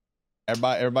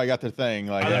 everybody got their thing.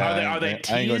 Like, are they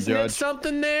teasing at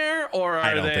something there, or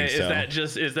are they? So.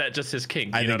 Is that just his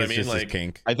kink? I think it's just his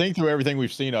kink. I think through everything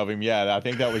we've seen of him, I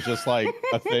think that was just like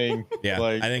a thing. Yeah,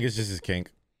 like, I think it's just his kink.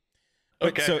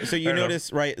 Okay, so you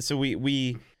notice, right? So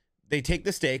they take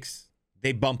the stakes,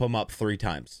 they bump them up 3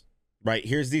 times. Right,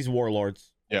 here's these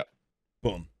warlords. Yeah.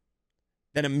 Boom.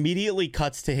 Then immediately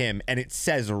cuts to him, and it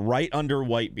says right under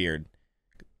Whitebeard,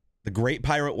 the great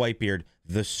pirate Whitebeard,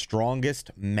 the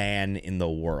strongest man in the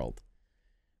world.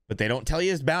 But they don't tell you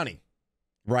his bounty,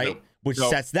 right? Nope. Which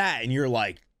sets that, and you're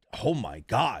like, oh my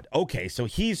God. Okay, so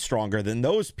he's stronger than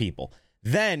those people.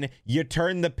 Then you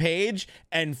turn the page,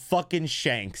 and fucking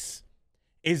Shanks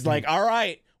is like, all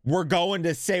right, we're going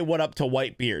to say what up to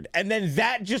Whitebeard. And then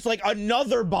that just like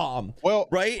another bomb. Well,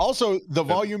 right? Also, the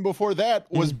volume before that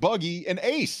was Buggy and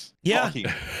Ace. Yeah.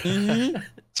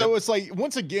 So it's like,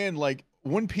 once again, like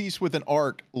One Piece with an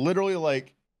arc, literally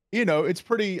like, you know, it's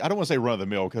pretty, I don't want to say run of the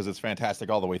mill because it's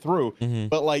fantastic all the way through,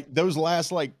 but like those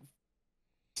last like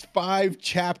 5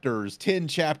 chapters, 10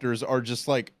 chapters are just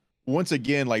like, once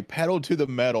again, like pedal to the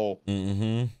metal.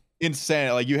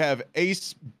 Insane. Like you have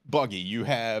Ace, Buggy, you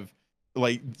have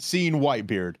like seeing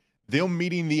Whitebeard, them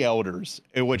meeting the elders,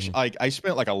 in which like I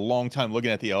spent like a long time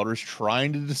looking at the elders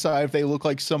trying to decide if they look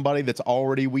like somebody that's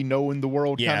already we know in the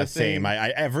world. Yeah, kind of same. Thing.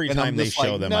 I every time they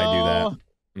show them, I do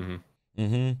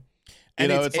that.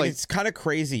 And it's kind of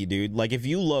crazy, dude. Like if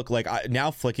you look, like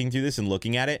now flicking through this and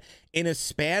looking at it, in a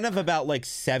span of about like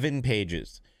 7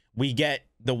 pages, we get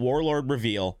the warlord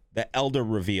reveal, the elder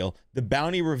reveal, the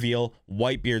bounty reveal,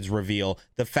 Whitebeard's reveal,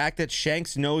 the fact that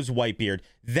Shanks knows Whitebeard.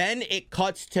 Then it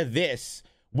cuts to this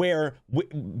where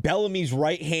Bellamy's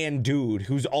right-hand dude,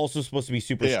 who's also supposed to be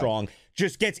super strong,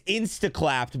 just gets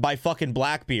insta-clapped by fucking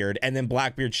Blackbeard, and then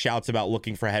Blackbeard shouts about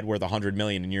looking for a head worth 100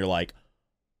 million, and you're like,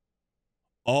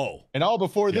 oh. And all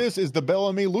before this is the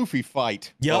Bellamy Luffy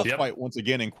fight. Fight once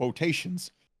again in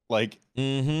quotations. Like,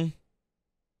 in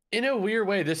a weird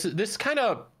way,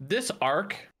 this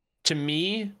arc to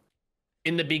me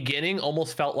in the beginning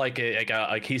almost felt like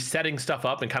he's setting stuff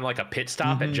up and kind of like a pit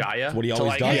stop at Jaya. That's what he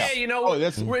always does. Hey, you know,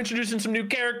 we're introducing some new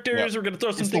characters. We're gonna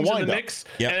throw some things in the mix.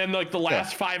 And then like the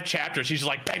last 5 chapters, he's just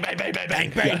like bang, bang, bang, bang, bang,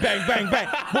 bang, bang, bang, bang.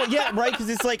 Well, yeah, right. Because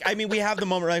it's like, I mean, we have the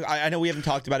moment. Like, I know we haven't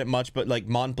talked about it much, but like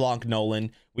Mont Blanc Nolan,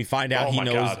 we find out he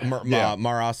knows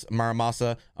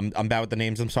Maramasa. I'm bad with the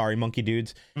names. I'm sorry, monkey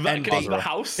dudes. And the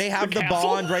house. They have the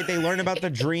bond, right? They learn about the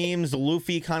dreams.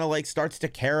 Luffy kind of like starts to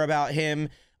care about him.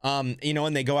 You know,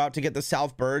 and they go out to get the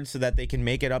South Bird so that they can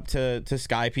make it up to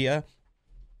Skypiea.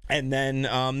 And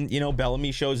then, you know,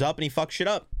 Bellamy shows up and he fucks shit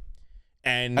up.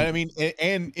 And I mean,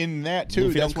 and in that too,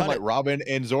 Luffy that's when like Robin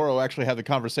and Zoro actually have the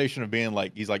conversation of being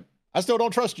like, he's like, I still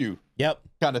don't trust you. Yep.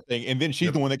 Kind of thing. And then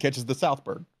she's the one that catches the South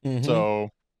Bird.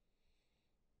 So.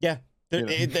 Yeah.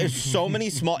 There's so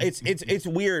many small. It's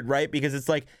weird, right? Because it's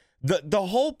like the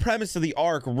whole premise of the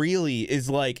arc really is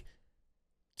like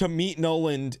to meet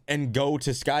Noland and go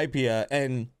to Skypiea,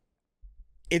 and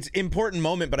it's an important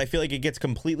moment, but I feel like it gets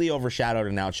completely overshadowed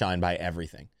and outshined by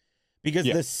everything. Because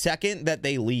the second that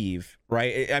they leave,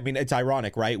 right? I mean, it's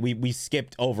ironic, right? We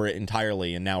skipped over it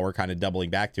entirely, and now we're kind of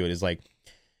doubling back to it. Is like,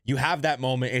 you have that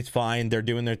moment, it's fine. They're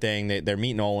doing their thing. They're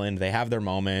meeting Noland. They have their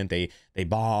moment. They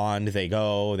bond. They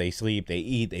go. They sleep. They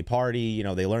eat. They party. You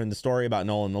know, they learn the story about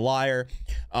Noland the liar.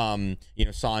 You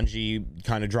know, Sanji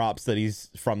kind of drops that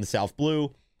he's from the South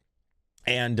Blue,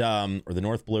 and or the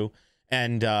North Blue,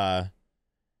 and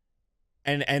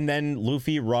then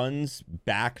Luffy runs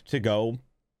back to go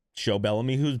show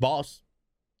Bellamy who's boss.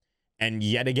 And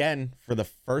yet again, for the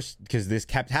first, because this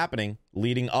kept happening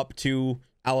leading up to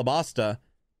Alabasta,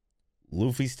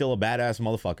 Luffy's still a badass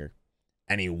motherfucker,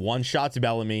 and he one-shots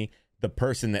Bellamy, the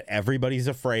person that everybody's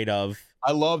afraid of.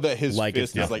 I love that his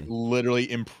fist is like literally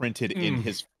imprinted in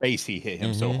his face. He hit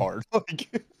him so hard.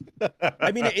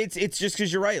 I mean, it's just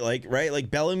because you're right, like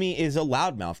Bellamy is a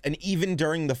loudmouth, and even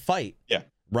during the fight,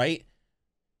 right?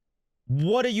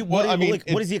 What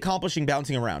is he accomplishing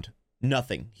bouncing around?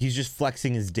 Nothing. He's just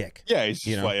flexing his dick. Yeah, he's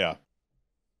just like,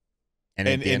 And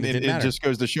it just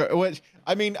goes to show. Which,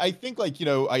 I mean, I think, like, you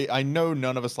know, I know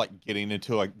none of us like getting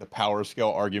into like the power scale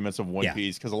arguments of One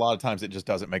Piece, because a lot of times it just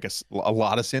doesn't make a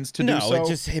lot of sense to do so.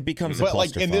 It becomes a but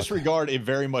like in clusterfuck. this regard, it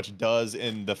very much does,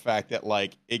 in the fact that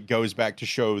like it goes back to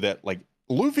show that like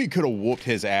Luffy could have whooped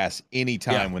his ass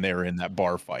anytime when they were in that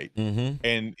bar fight.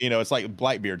 And you know, it's like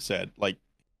BlackBeard said, like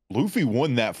Luffy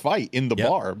won that fight in the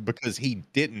bar because he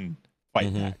didn't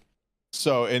fight back.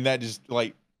 So, and that just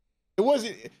like, it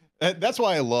wasn't. That's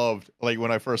why I loved, like,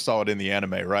 when I first saw it in the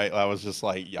anime, right? I was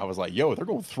like, yo, they're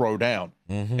going to throw down.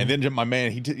 And then my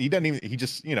man, he doesn't even, he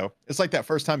just, you know, it's like that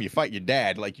first time you fight your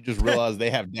dad, like you just realize they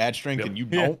have dad strength and you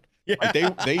don't. Like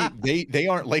they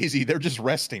aren't lazy. They're just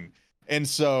resting. And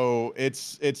so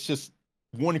it's just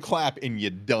one clap and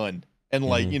you're done. And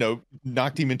like, you know,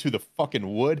 knocked him into the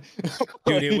fucking wood.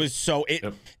 Dude, it was so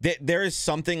there is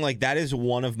something like that is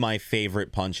one of my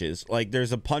favorite punches. Like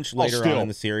there's a punch later on in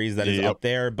the series that is up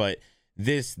there, but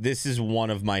this is one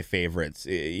of my favorites.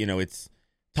 You know, it's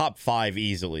top 5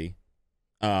 easily.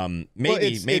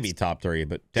 Maybe top 3,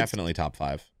 but definitely top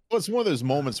 5. Well, it's one of those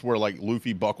moments where like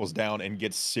Luffy buckles down and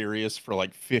gets serious for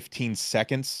like 15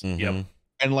 seconds.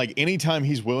 And like anytime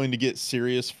he's willing to get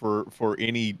serious for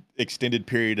any extended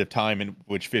period of time, in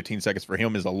which 15 seconds for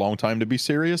him is a long time to be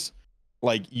serious,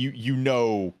 like you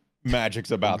know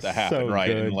magic's about to happen, right?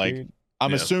 Good, and like dude.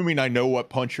 I'm assuming I know what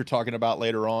punch you're talking about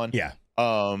later on.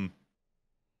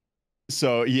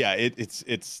 So yeah,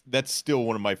 it's that's still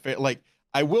one of my favorite. Like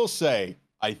I will say,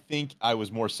 I think I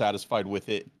was more satisfied with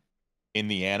it in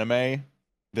the anime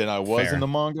than I was in the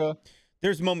manga.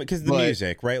 There's a moment because the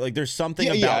music, right? Like there's something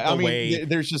about the way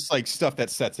there's just like stuff that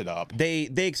sets it up. They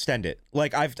extend it.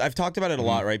 Like I've talked about it a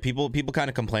lot, right? People kind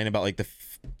of complain about like the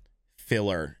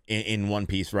filler in One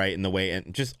Piece, right? In the way,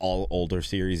 and just all older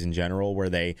series in general, where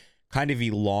they kind of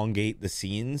elongate the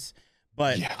scenes.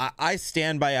 But I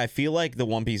stand by, I feel like the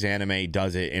One Piece anime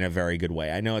does it in a very good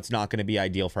way. I know it's not going to be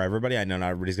ideal for everybody. I know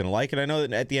not everybody's going to like it. I know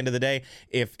that at the end of the day,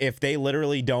 if they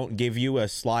literally don't give you a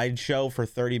slideshow for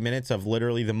 30 minutes of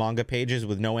literally the manga pages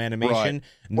with no animation,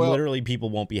 literally people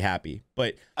won't be happy.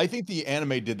 But I think the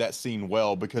anime did that scene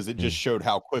well because it just showed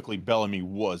how quickly Bellamy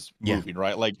was moving,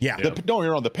 right? Like, don't get me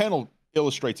wrong, the panel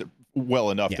illustrates it well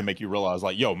enough to make you realize,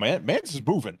 like, yo, man's is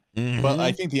moving. But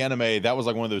I think the anime, that was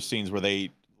like one of those scenes where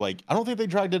they, like, I don't think they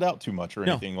dragged it out too much or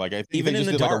anything. Like, I think even they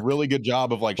just did like a really good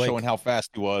job of like showing how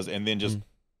fast he was, and then just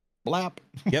blap.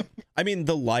 I mean,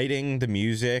 the lighting, the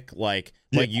music, like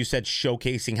you said,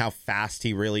 showcasing how fast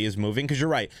he really is moving. Because you're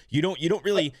right, you don't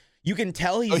really, you can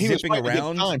tell he's zipping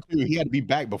around. Time too. He had to be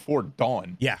back before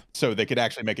dawn. So they could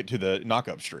actually make it to the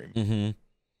knockup stream.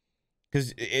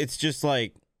 Because it's just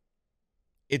like,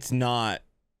 it's not.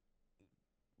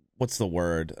 What's the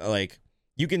word? Like,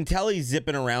 you can tell he's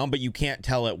zipping around, but you can't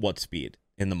tell at what speed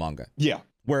in the manga.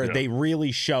 Where they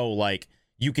really show, like,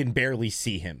 you can barely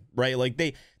see him, right? Like,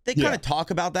 they kind of talk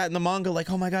about that in the manga,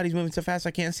 like, oh my god, he's moving so fast,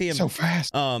 I can't see him. So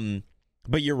fast.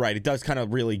 But you're right, it does kind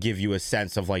of really give you a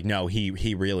sense of, like, no,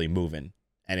 he really moving.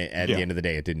 And at the end of the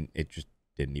day, it just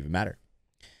didn't even matter.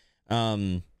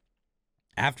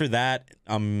 After that,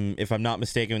 if I'm not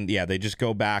mistaken, they just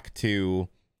go back to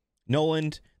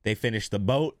Noland. They finish the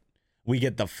boat. We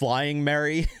get the Flying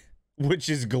Mary, which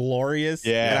is glorious.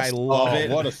 And I love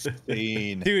it. What a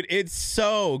scene. Dude, it's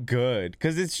so good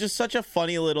because it's just such a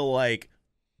funny little, like,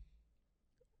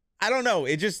 I don't know.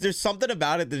 It just, there's something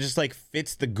about it that just like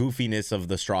fits the goofiness of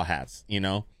the Straw Hats, you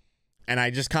know? And I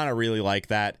just kind of really like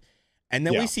that. And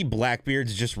then we see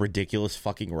BlackBeard's just ridiculous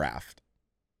fucking raft.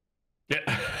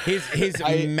 Yeah. His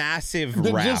massive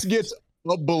raft just gets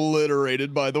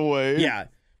obliterated, by the way. Yeah.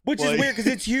 Which is weird because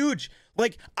it's huge.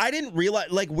 Like, I didn't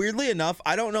realize, like, weirdly enough,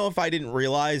 I don't know if I didn't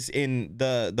realize in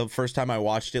the first time I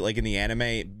watched it, like in the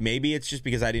anime, maybe it's just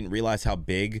because I didn't realize how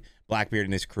big BlackBeard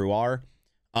and his crew are.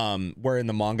 Where in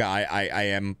the manga, I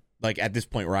am, like, at this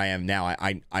point where I am now,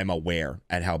 I'm aware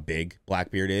at how big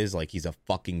BlackBeard is. Like, he's a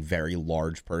fucking very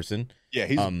large person. Yeah,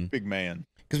 he's a big man.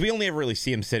 Because we only ever really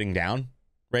see him sitting down,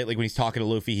 right? Like when he's talking to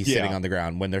Luffy, he's sitting on the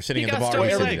ground. When they're sitting at the bar,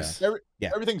 he's sitting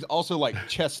down. Everything's also like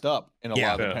chest up in a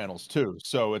lot of the panels too.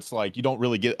 So it's like you don't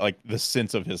really get like the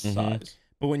sense of his size.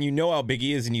 But when you know how big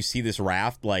he is and you see this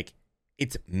raft, like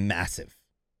it's massive.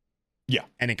 Yeah.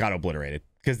 And it got obliterated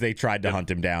because they tried to hunt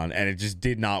him down and it just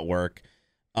did not work.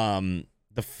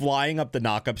 The flying up the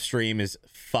knock-up stream is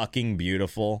fucking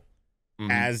beautiful.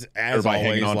 As everybody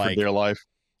always, hanging on like, for dear life.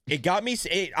 It got me.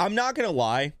 I'm not gonna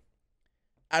lie.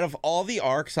 Out of all the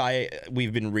arcs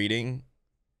we've been reading,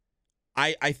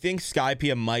 I think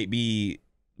Skypiea might be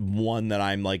one that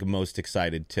I'm like most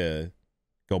excited to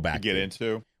go back to get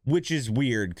into. Which is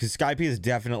weird because Skypiea is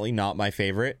definitely not my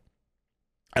favorite.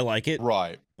 I like it,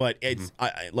 right? But it's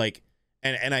I like,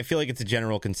 and I feel like it's a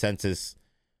general consensus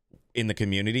in the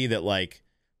community that like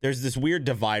there's this weird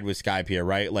divide with Skypiea,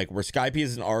 right? Like where Skypiea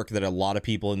is an arc that a lot of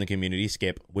people in the community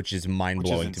skip, which is mind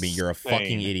blowing to me. You're a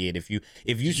fucking idiot if you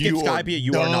skip Skypiea.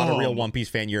 You are not a real One Piece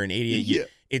fan. You're an idiot.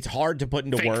 It's hard to put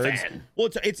into words. Fan. Well,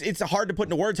 it's hard to put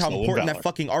into words how important that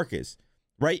fucking arc is,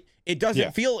 right? It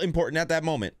doesn't feel important at that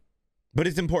moment, but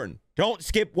it's important. Don't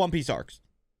skip One Piece arcs.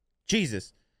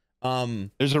 Jesus.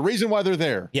 There's a reason why they're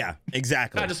there. Yeah,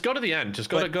 exactly. Just go to the end. Just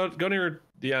go near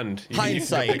the end.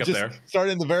 Hindsight. Pick up there. Start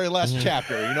in the very last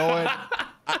chapter. You know what?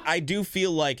 I do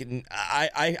feel like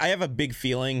I have a big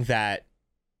feeling that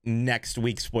next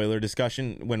week's spoiler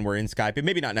discussion when we're in Skypiea,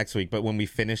 maybe not next week, but when we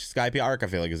finish Skypiea arc, I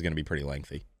feel like it's going to be pretty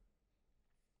lengthy.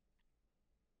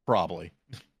 Probably.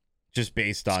 Just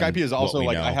based on Skypiea is also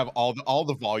like know. I have all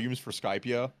the volumes for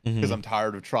Skypiea because I'm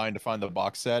tired of trying to find the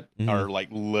box set are like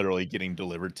literally getting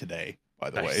delivered today, by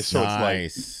the way. So it's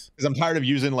like because I'm tired of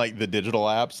using like the digital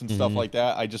apps and stuff like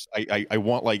that. I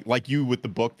want like you with the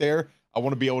book there. I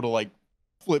want to be able to like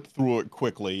flip through it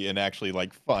quickly and actually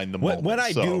like find the moment. When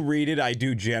I do read it, I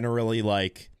do generally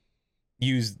like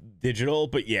use digital,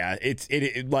 but yeah,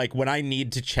 it like when I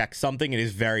need to check something, it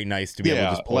is very nice to be able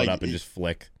to just pull it up and just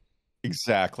flick.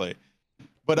 Exactly.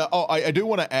 But I do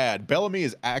want to add, Bellamy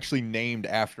is actually named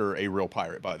after a real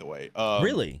pirate, by the way.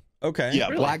 Really? Okay. Yeah,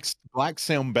 really? Black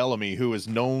Sam Bellamy, who is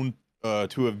known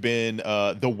to have been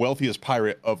the wealthiest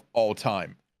pirate of all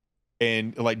time.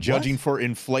 And like judging for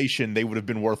inflation, they would have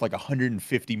been worth like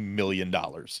 $150 million.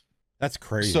 That's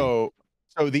crazy. So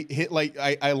the hit, like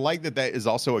I like that is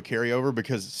also a carryover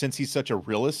because since he's such a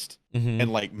realist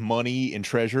and like money and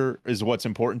treasure is what's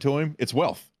important to him, it's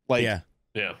wealth. Like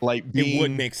like it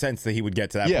would make sense that he would get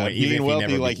to that point. Being even wealthy, if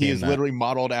he never like he is that. literally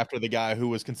modeled after the guy who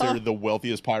was considered the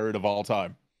wealthiest pirate of all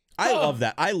time. I love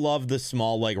that. I love the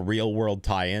small like real world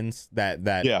tie-ins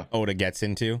that Oda gets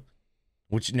into.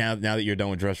 Which now that you're done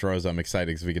with Dressrosa, I'm excited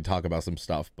because we can talk about some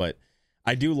stuff. But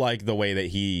I do like the way that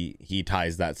he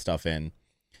ties that stuff in.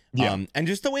 Yeah. And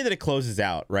just the way that it closes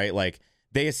out, right? Like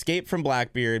they escape from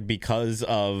BlackBeard because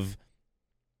of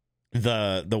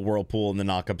the whirlpool and the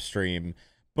knock-up stream.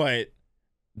 But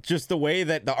just the way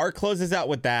that the arc closes out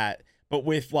with that, but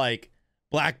with like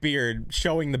BlackBeard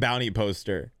showing the bounty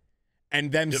poster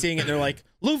and them seeing it, they're like,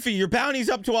 Luffy, your bounty's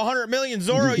up to 100 million.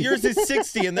 Zoro, yours is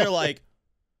 60. And they're like,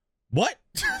 what?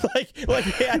 like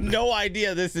they had no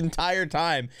idea this entire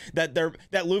time that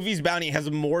Luffy's bounty has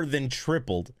more than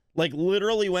tripled. Like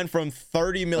literally went from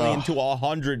 30 million to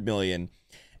 100 million.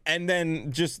 And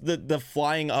then just the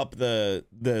flying up the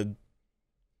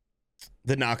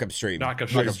knock-up stream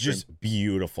was just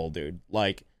beautiful, dude.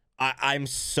 Like I'm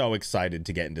so excited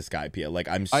to get into Skypiea. Like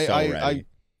I'm so ready.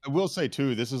 I will say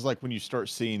too, this is like when you start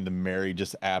seeing the Mary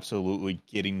just absolutely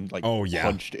getting like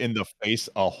punched in the face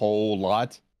a whole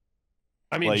lot.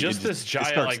 I mean, like, just this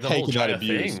Jaya, like the whole Jaya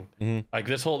thing, like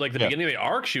this whole, like the beginning of the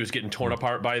arc, she was getting torn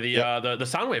apart by the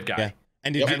Soundwave guy. Yeah.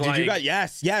 And did you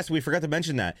guys? Yes, we forgot to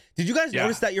mention that. Did you guys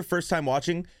notice that your first time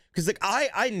watching? Because like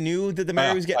I knew that the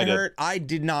Mary was getting hurt. I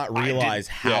did not realize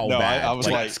how bad. I was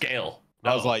like scale.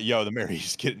 I was like, yo, the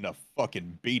Mary's getting a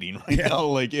fucking beating right now.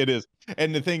 Like it is.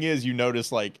 And the thing is, you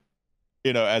notice like,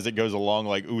 you know, as it goes along,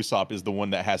 like Usopp is the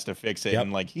one that has to fix it,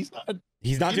 and like he's not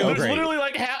doing great. Literally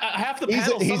like half the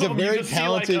panel. He's a very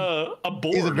talented. A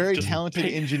board he's a very talented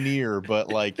engineer, but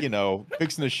like you know,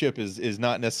 fixing the ship is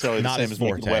not necessarily the same as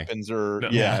making weapons or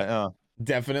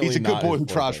Definitely. He's a good boy who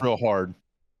tries real hard.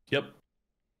 Yep.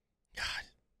 God,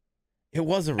 it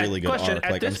was a really good question. arc.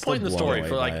 At like, this point in the story,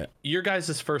 for like it. your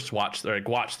guys' first watch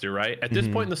through, right? At this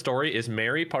point in the story, is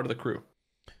Mary part of the crew?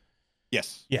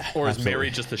 Yes. Yeah. Or is absolutely. Mary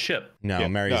just the ship? No,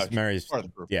 Mary's part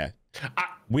of the crew. Yeah. I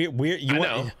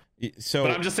know. So,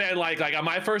 but I'm just saying, like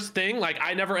my first thing, like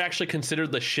I never actually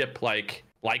considered the ship like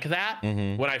that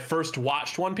when I first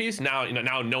watched One Piece. Now,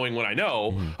 now knowing what I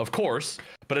know, of course,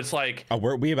 but it's like,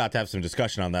 we about to have some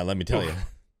discussion on that. Let me tell you.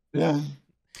 Yeah.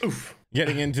 Oof.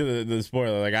 Getting into the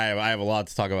spoiler, like I have a lot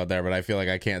to talk about there, but I feel like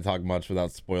I can't talk much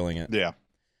without spoiling it. Yeah.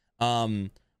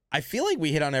 I feel like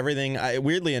we hit on everything.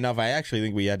 Weirdly enough, I actually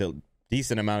think we had a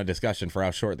decent amount of discussion for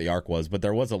how short the arc was, but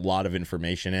there was a lot of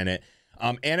information in it.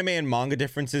 Anime and manga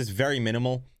differences, very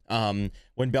minimal.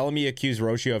 When Bellamy accused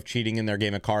Roshio of cheating in their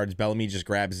game of cards, Bellamy just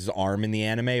grabs his arm in the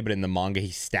anime, but in the manga, he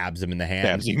stabs him in the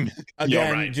hand.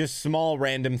 Again, just small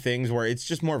random things where it's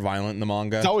just more violent in the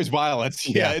manga. It's always violence.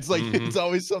 Yeah, it's like it's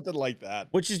always something like that.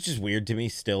 Which is just weird to me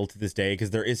still to this day, because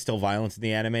there is still violence in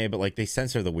the anime, but like they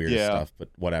censor the weirdest stuff, but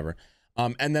whatever.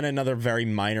 And then another very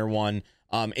minor one,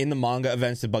 in the manga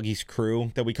events of Buggy's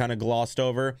crew that we kind of glossed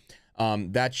over.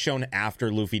 That's shown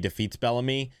after Luffy defeats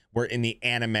Bellamy, where in the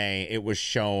anime it was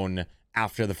shown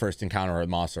after the first encounter with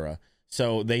Masura.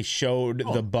 So they showed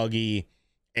the Buggy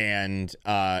and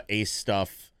Ace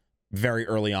stuff very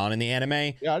early on in the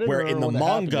anime, where in the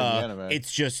manga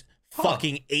it's just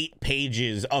fucking 8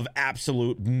 pages of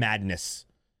absolute madness.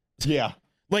 Yeah.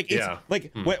 Like it's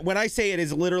when I say it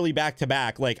is literally back to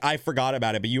back, like I forgot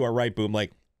about it, but you are right, Boom.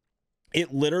 Like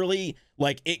it literally,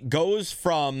 like it goes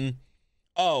from,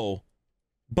 oh,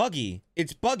 Buggy,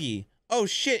 it's Buggy. Oh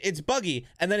shit, it's Buggy,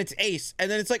 and then it's Ace, and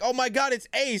then it's like, oh my god, it's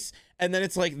Ace, and then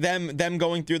it's like them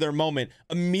going through their moment,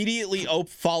 immediately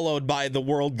followed by the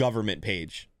world government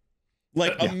page,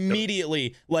 like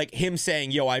immediately, like him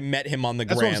saying, yo, I met him on the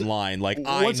Grand Line, like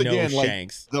I know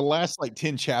Shanks. Like, the last like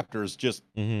 10 chapters just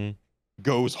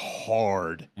goes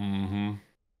hard.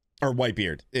 Or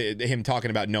Whitebeard, him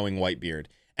talking about knowing Whitebeard,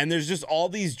 and there's just all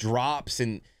these drops,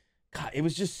 and God, it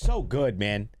was just so good,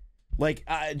 man. Like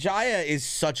Jaya is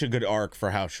such a good arc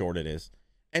for how short it is,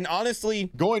 and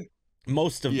honestly,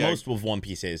 most of One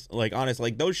Piece is, like, honestly,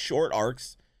 like those short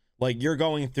arcs, like you're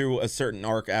going through a certain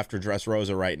arc after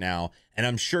Dressrosa right now, and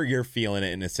I'm sure you're feeling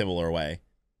it in a similar way.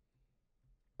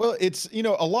 Well, it's,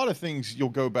 a lot of things you'll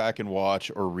go back and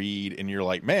watch or read, and you're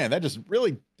like, man, that just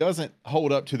really doesn't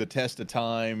hold up to the test of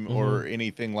time or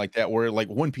anything like that. Where like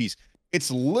One Piece, it's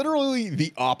literally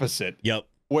the opposite. Yep.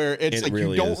 Where it's like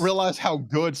really you don't realize how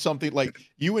good something, like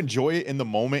you enjoy it in the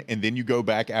moment, and then you go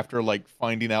back after like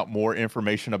finding out more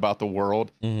information about the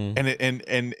world, and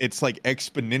it's like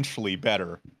exponentially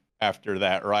better after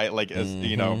that, right? Like as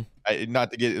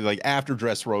not to get like after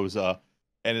Dressrosa,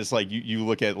 and it's like you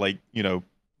look at like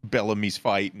Bellamy's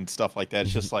fight and stuff like that.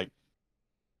 It's just like,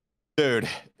 dude,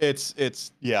 it's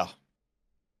yeah.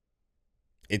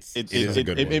 It is a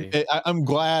good one. I'm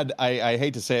glad. I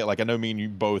hate to say it, like I know me and you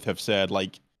both have said,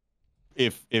 like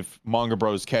if Manga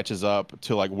Bros catches up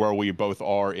to like where we both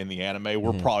are in the anime,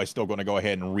 we're probably still going to go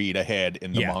ahead and read ahead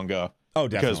in the manga. Oh,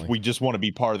 definitely. Because we just want to be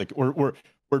part of the.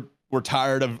 We're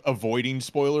tired of avoiding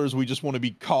spoilers. We just want to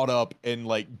be caught up and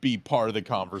like be part of the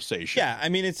conversation. Yeah, I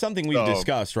mean, it's something we've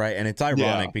discussed, right? And it's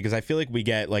ironic because I feel like we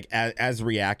get like as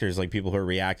reactors, like people who are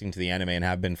reacting to the anime and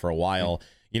have been for a while.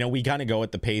 We kind of go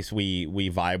at the pace we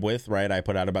vibe with, right? I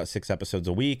put out about 6 episodes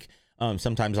a week.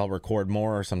 Sometimes I'll record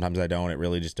more, sometimes I don't. It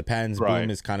really just depends. Right. Boom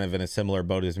is kind of in a similar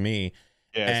boat as me.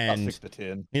 Yeah, it's about 6 to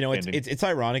 10. It's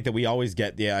ironic that we always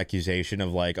get the accusation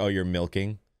of like, oh, you're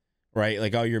milking, right?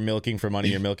 Like, oh, you're milking for money.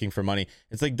 You're milking for money.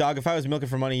 It's like, dog, if I was milking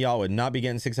for money, y'all would not be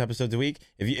getting 6 episodes a week.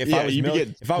 If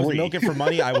I was milking for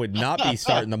money, I would not be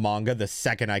starting the manga the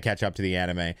second I catch up to the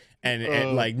anime.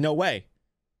 And like, no way.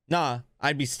 Nah,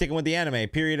 I'd be sticking with the anime,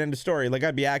 period, end of story. Like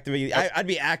I'd be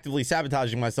actively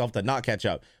sabotaging myself to not catch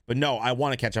up. But no, I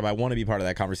want to catch up. I want to be part of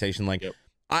that conversation. Like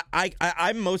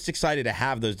I'm most excited to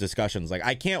have those discussions. Like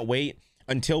I can't wait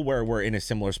until we're in a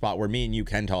similar spot where me and you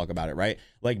can talk about it, right?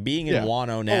 Like being in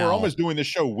Wano now. We're almost doing this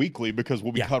show weekly because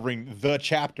we'll be covering the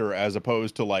chapter as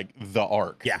opposed to like the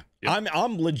arc. Yeah. Yep.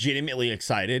 I'm legitimately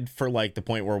excited for like the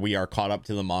point where we are caught up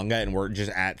to the manga and we're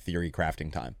just at theory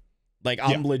crafting time. Like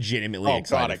I'm legitimately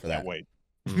excited for that. Wait.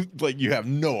 Like you have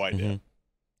no idea.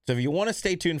 So if you want to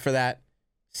stay tuned for that,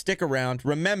 stick around.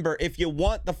 Remember, if you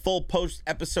want the full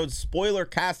post-episode spoiler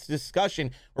cast discussion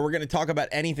where we're going to talk about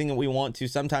anything that we want to,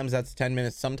 sometimes that's 10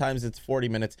 minutes, sometimes it's 40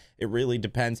 minutes. It really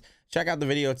depends. Check out the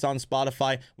video. It's on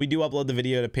Spotify. We do upload the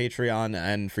video to Patreon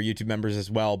and for YouTube members as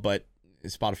well, but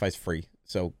Spotify's free.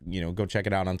 So, go check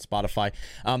it out on Spotify.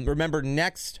 Remember,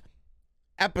 next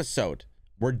episode,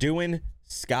 we're doing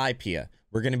Skypiea.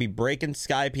 We're going to be breaking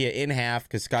Skypiea in half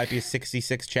because Skypiea is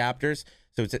 66 chapters.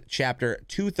 So it's at chapter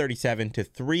 237 to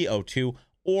 302,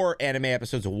 or anime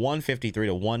episodes 153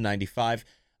 to 195.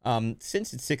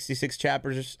 Since it's 66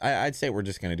 chapters, I'd say we're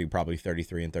just going to do probably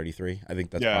 33 and 33. I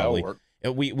think that's probably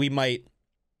we might.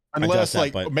 Unless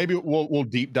maybe we'll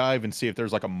deep dive and see if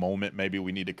there's like a moment maybe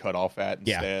we need to cut off at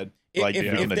instead. Like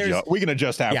we can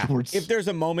adjust afterwards. If there's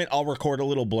a moment, I'll record a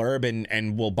little blurb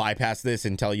and we'll bypass this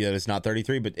and tell you that it's not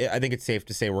 33. But I think it's safe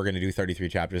to say we're going to do 33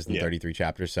 chapters and 33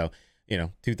 chapters. So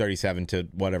 237 to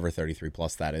whatever 33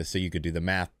 plus that is. So you could do the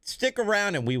math. Stick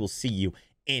around and we will see you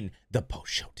in the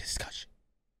post-show discussion.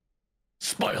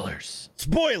 Spoilers.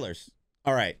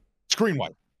 All right. Screen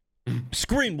wipe.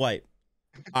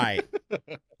 All right.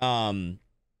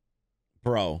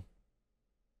 Bro,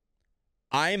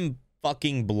 I'm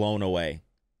fucking blown away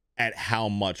at how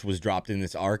much was dropped in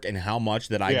this arc and how much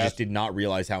that I just did not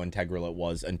realize how integral it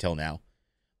was until now.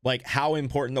 Like how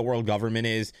important the world government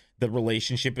is, the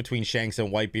relationship between Shanks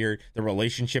and Whitebeard, the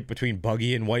relationship between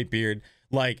Buggy and Whitebeard,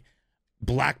 like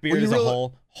Blackbeard as a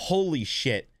whole. Holy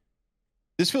shit.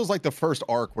 This feels like the first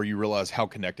arc where you realize how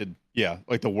connected,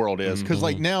 like the world is. Because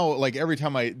like now, like every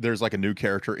time there's like a new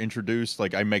character introduced,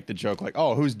 like I make the joke like,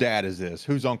 oh, whose dad is this?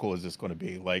 Whose uncle is this going to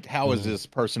be? Like, how is this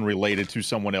person related to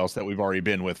someone else that we've already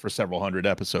been with for several hundred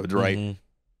episodes, right?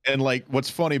 And like,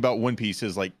 what's funny about One Piece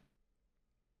is like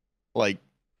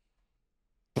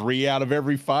 3 out of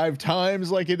every 5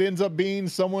 times, like it ends up being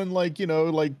someone like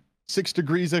 6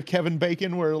 Degrees of Kevin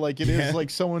Bacon, where like it is like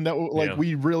someone that like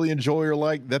we really enjoy or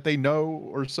like that they know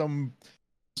or some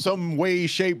way,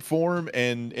 shape, form,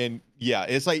 and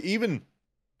it's like even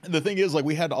the thing is like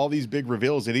we had all these big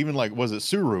reveals, and even like was it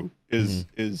Suru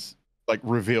is like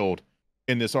revealed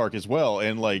in this arc as well,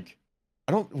 and like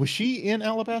was she in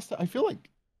Alabasta? I feel like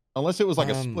unless it was like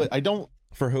a split,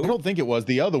 for who? I don't think it was.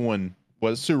 The other one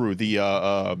was Suru,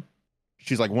 the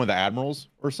she's like one of the admirals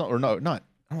or something, or no, not.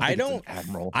 I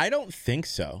don't think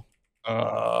so.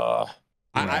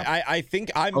 I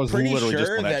think I'm pretty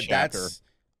sure that's.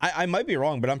 I might be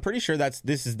wrong, but I'm pretty sure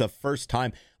this is the first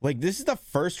time. Like this is the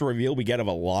first reveal we get of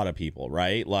a lot of people,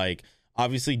 right? Like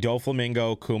obviously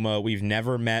Doflamingo, Kuma. We've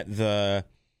never met the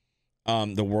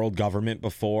world government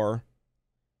before,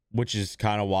 which is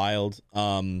kind of wild.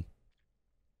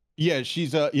 Yeah,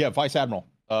 she's Vice Admiral.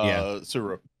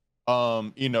 Suru.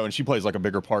 And she plays like a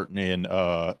bigger part in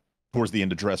towards the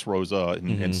end of Dressrosa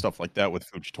and stuff like that with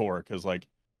Fujitora, because like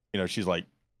she's like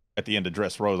at the end of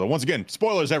Dressrosa. Once again,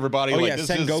 spoilers, everybody.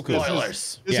 Sengoku.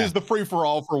 Spoilers. This is the free for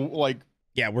all for like.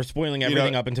 Yeah, we're spoiling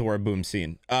everything up until we're a boom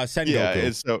scene.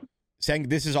 Sengoku.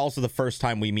 This is also the first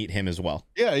time we meet him as well.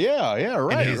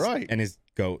 Right. And his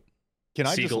goat. Can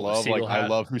I just love I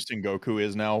love who Sengoku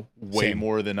is now way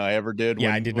more than I ever did.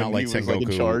 I did not like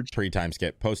Sengoku pre-time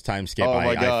skip. Post-time skip,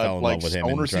 I fell in love with him.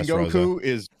 Stoner Sengoku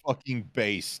is fucking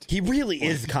based. He really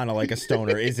is kind of like a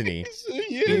stoner, isn't he?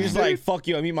 He's like, fuck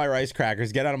you, I'm eating my rice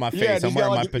crackers. Get out of my face. I'm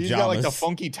wearing my pajamas. He's got like the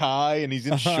funky tie and he's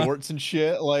in shorts and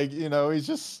shit. Like, he's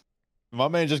just... My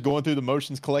man just going through the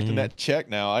motions, collecting that check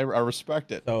now. I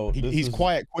respect it. So he's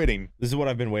quiet quitting. This is what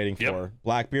I've been waiting for.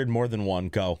 Blackbeard, more than one.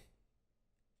 Go.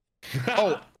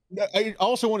 I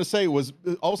also want to say was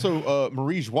also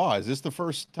Marie Joie. Is this the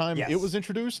first time it was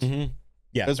introduced?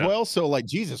 As well. So like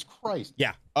Jesus Christ.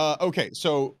 Okay.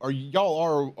 So y'all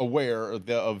are aware of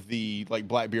the like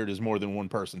Blackbeard is more than one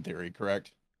person theory,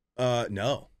 correct?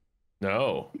 No.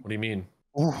 What do you mean?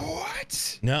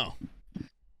 What? No.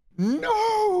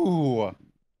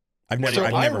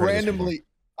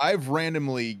 I've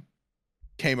randomly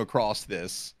came across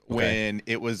this when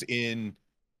it was in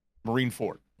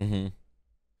Marineford. And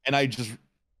I just,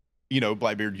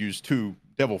 Blackbeard used 2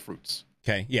 devil fruits.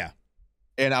 Okay, yeah.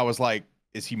 And I was like,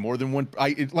 is he more than one?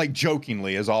 Like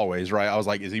jokingly, as always, right? I was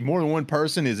like, is he more than one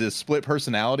person? Is this split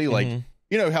personality? Like,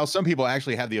 how some people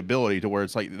actually have the ability to where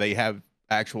it's like they have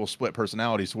actual split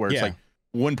personalities, where it's like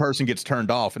one person gets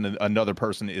turned off and then another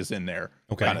person is in there,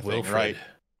 kind of thing, right?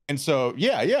 And so,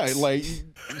 like,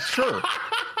 sure,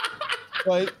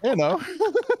 like,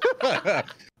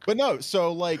 But no,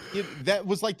 so like that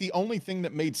was like the only thing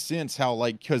that made sense. How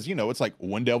like because it's like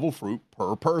 1 devil fruit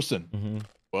per person.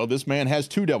 Well, this man has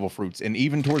 2 devil fruits, and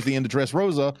even towards the end of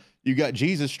Dressrosa, you got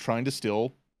Jesus trying to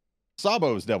steal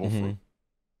Sabo's devil fruit.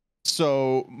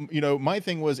 So my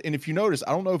thing was, and if you notice,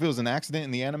 I don't know if it was an accident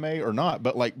in the anime or not,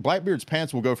 but like Blackbeard's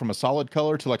pants will go from a solid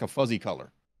color to like a fuzzy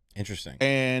color. Interesting.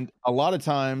 And a lot of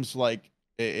times, like,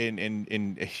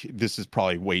 and this is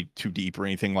probably way too deep or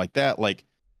anything like that, like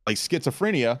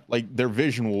schizophrenia, like their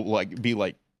vision will like be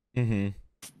like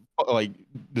like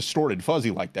distorted,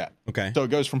 fuzzy like that. Okay. So it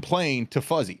goes from plain to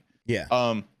fuzzy.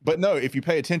 Yeah. But no, if you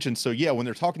pay attention, so yeah, when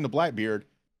they're talking to Blackbeard,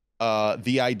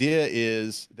 the idea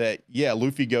is that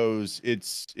Luffy goes,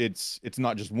 it's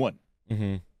not just one,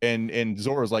 and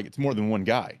Zoro's like, it's more than one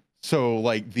guy. So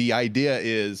like the idea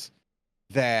is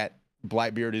that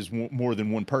Blackbeard is more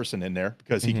than one person in there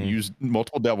because he can use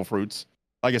multiple devil fruits.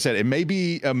 Like I said, it may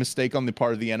be a mistake on the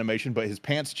part of the animation, but his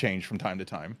pants change from time to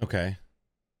time. Okay.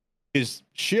 His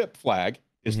ship flag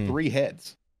is 3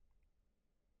 heads.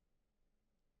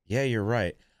 Yeah, you're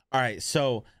right. All right,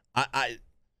 so all right,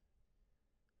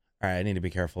 I need to be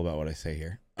careful about what I say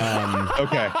here.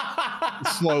 Okay.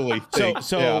 Slowly. Think.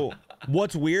 So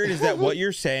what's weird is that what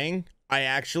you're saying, I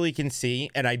actually can see,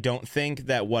 and I don't think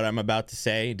that what I'm about to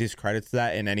say discredits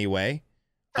that in any way.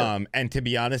 Sure. And to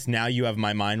be honest, now you have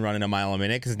my mind running a mile a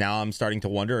minute because now I'm starting to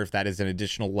wonder if that is an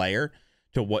additional layer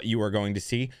to what you are going to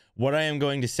see. What I am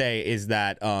going to say is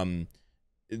that,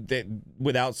 that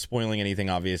without spoiling anything,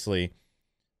 obviously,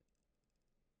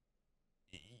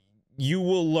 you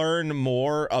will learn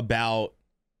more about,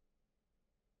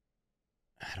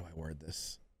 how do I word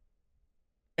this?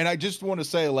 And I just want to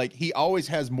say, like, he always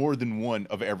has more than one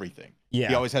of everything. Yeah.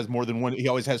 He always has more than one. He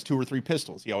always has 2 or 3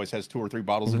 pistols. He always has 2 or 3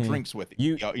 bottles of drinks with him.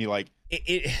 You like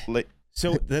it.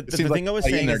 So the thing I was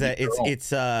saying is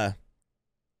that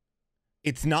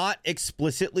it's not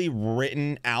explicitly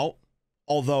written out,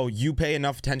 although you pay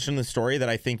enough attention to the story that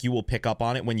I think you will pick up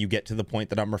on it when you get to the point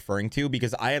that I'm referring to,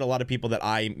 because I had a lot of people that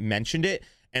I mentioned it,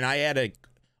 and I had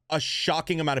a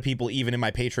shocking amount of people, even in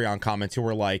my Patreon comments, who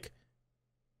were like,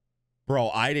 bro,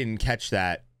 I didn't catch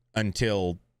that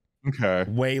until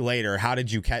way later. How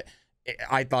did you catch?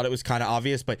 I thought it was kind of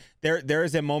obvious, but there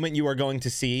is a moment you are going to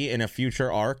see in a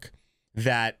future arc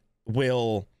that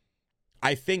will,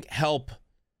 I think, help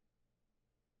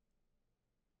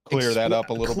clear that up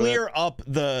a little bit. Clear up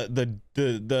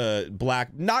the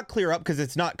black, not clear up because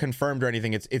it's not confirmed or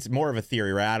anything. It's more of a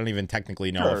theory, right? I don't even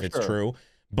technically know if it's true,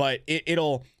 but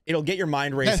it'll get your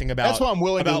mind racing about. That's why I'm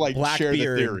willing to like Blackbeard,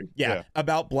 share the theory. Yeah,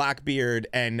 about Blackbeard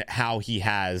and how he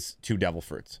has 2 devil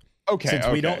fruits. Okay, since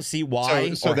we don't see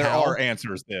why, so there are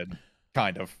answers then,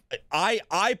 kind of.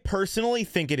 I personally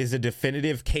think it is a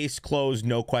definitive case closed,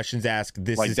 no questions asked.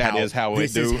 This like is how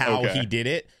he did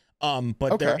it.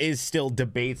 But there is still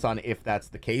debates on if that's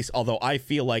the case. Although I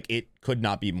feel like it could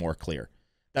not be more clear.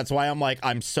 That's why I'm like,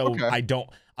 I'm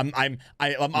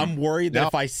worried that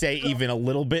if I say even a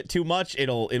little bit too much,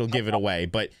 it'll give it away.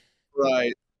 But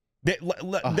right,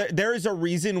 there is a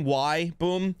reason why,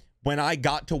 Boom, when I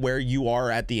got to where you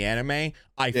are at the anime,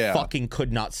 I fucking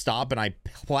could not stop, and I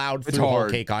plowed through Whole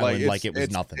Cake Island like it was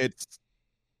nothing.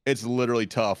 It's literally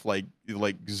tough. Like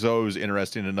Zoe's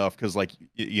interesting enough because, like,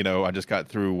 I just got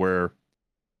through where,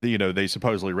 they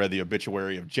supposedly read the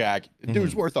obituary of Jack.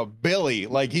 Dude's worth $1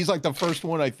 billion. Like, he's like the first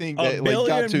one I think that billion,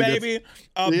 got to baby.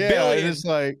 $1 billion. billion. And it's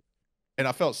like, and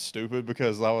I felt stupid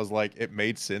because I was like, it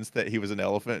made sense that he was an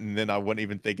elephant, and then I wasn't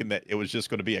even thinking that it was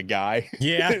just going to be a guy.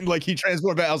 Yeah, like he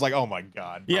transformed back. I was like, oh my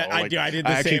god. Bro. Yeah, like, I did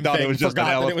the same thing. It was just an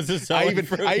elephant. It was just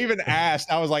I even asked.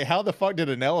 I was like, how the fuck did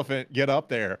an elephant get up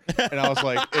there? And I was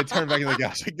like, it turned back into the guy. I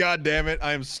was like, god damn it,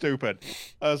 I am stupid.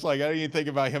 I was like, I didn't even think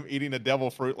about him eating a devil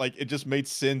fruit. Like, it just made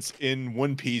sense in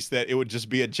One Piece that it would just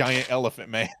be a giant elephant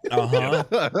man.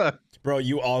 Bro,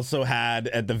 you also had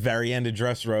at the very end of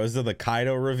Dressrosa the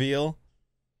Kaido reveal.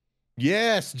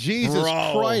 Yes, Jesus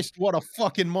Christ, what a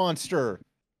fucking monster.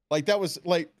 Like, that was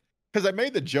like, because I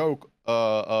made the joke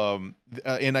and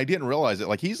I didn't realize it.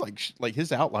 Like, he's like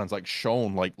his outline's like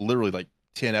shown like literally like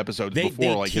 10 episodes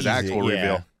before like his actual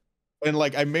reveal. And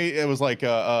like it was like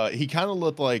he kind of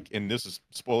looked like, and this is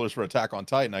spoilers for Attack on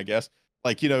Titan, I guess,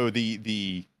 like,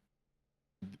 the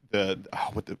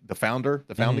founder,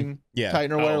 the founding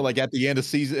Titan or whatever, like at the end of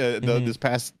season this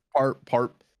past part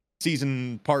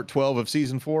 12 of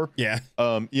season 4. Yeah.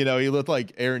 He looked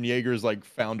like Eren Yeager's like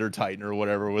founder Titan or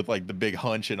whatever with like the big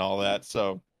hunch and all that.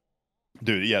 So,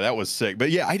 dude, yeah, that was sick.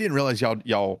 But yeah, I didn't realize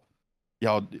y'all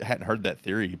hadn't heard that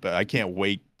theory, but I can't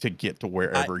wait to get to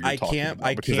wherever you're talking about.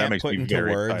 I can't put into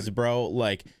words, excited. Bro.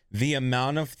 Like, the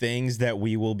amount of things that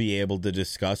we will be able to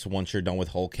discuss once you're done with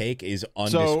Whole Cake is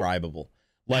undescribable.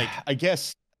 Like, I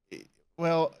guess,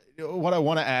 well, what I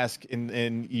want to ask,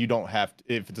 and you don't have to,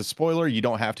 if it's a spoiler, you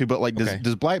don't have to, but like,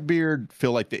 does Blackbeard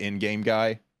feel like the end game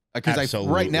guy? Because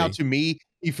right now, to me,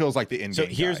 he feels like the end game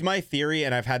guy. So here's my theory,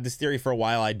 and I've had this theory for a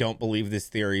while. I don't believe this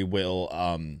theory will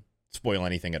spoil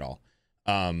anything at all,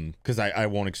 because I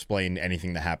won't explain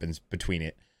anything that happens between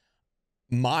it.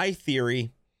 My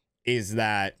theory is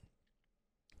that,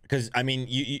 because I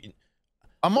mean,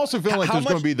 I'm also feeling like there's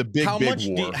going to be the big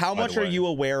war. How much are you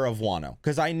aware of Wano?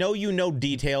 Because I know you know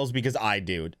details because I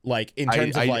do. Like, in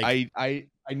terms of like, I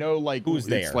I know like who's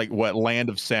there. It's like what Land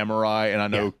of Samurai, and I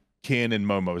know Ken and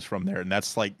Momo's from there, and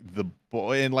that's like the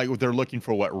boy, and like they're looking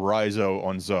for what Raizo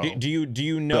on Zo. Do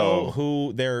you know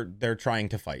who they're trying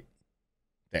to fight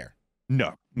there?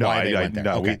 No, no,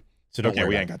 okay. So don't worry.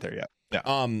 We ain't got there yet.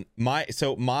 Yeah.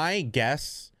 My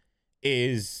guess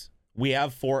is we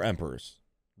have 4 emperors,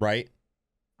 right?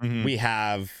 Mm-hmm. We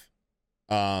have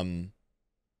Whitebeard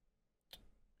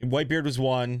was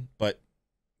 1, but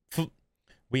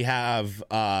we have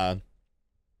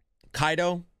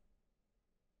Kaido,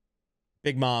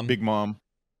 Big Mom,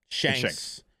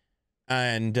 Shanks,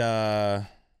 and as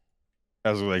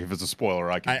like if it's a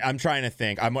spoiler, I'm trying to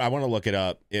think. I want to look it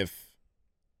up. If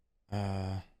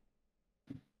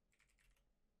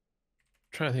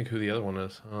trying to think who the other one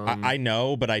is. I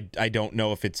know, but I don't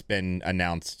know if it's been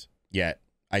announced yet.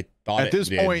 I thought at this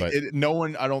point, but... no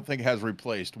one I don't think has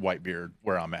replaced Whitebeard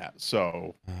where I'm at.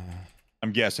 So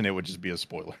I'm guessing it would just be a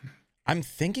spoiler. I'm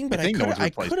thinking, but I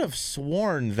could have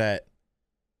sworn that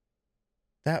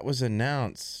was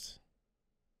announced.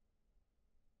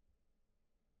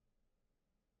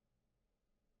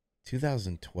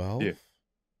 $2012. Yeah.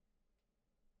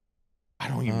 I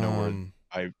don't even know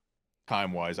where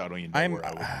time wise. I don't even know where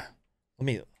I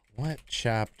was. What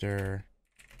chapter?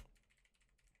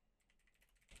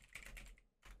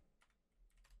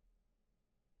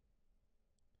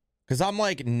 Because I'm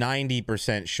like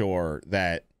 90% sure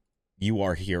that you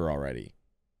are here already.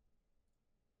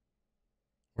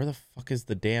 Where the fuck is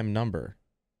the damn number?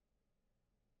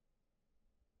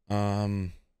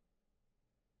 Am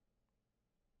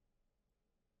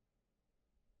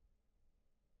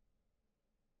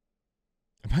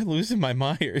I losing my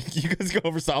mind? You guys go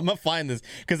over, so I'm gonna find this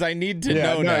because I need to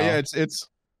know now. Yeah, it's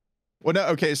well, no,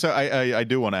 okay. So I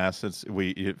do want to ask, since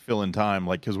we fill in time,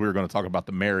 like because we were going to talk about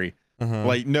the Mary.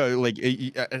 Like no, like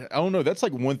I don't know. That's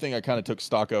like one thing I kind of took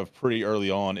stock of pretty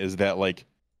early on is that like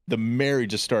the Mary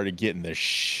just started getting the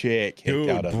shit kicked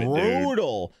out of it.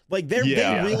 Brutal. Like they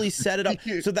really set it up.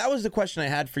 So that was the question I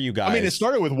had for you guys. I mean, it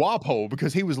started with Wapole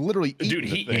because he was literally eating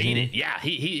he ate it. Yeah,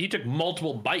 he took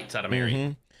multiple bites out of Mary.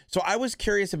 Mm-hmm. So I was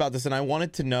curious about this, and I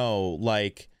wanted to know,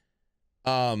 like,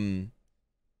 do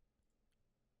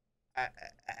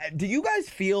you guys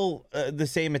feel the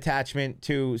same attachment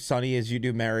to Sunny as you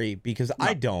do Mary? Because no,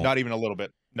 I don't. Not even a little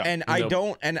bit. No. And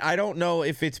I don't know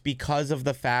if it's because of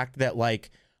the fact that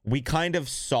like we kind of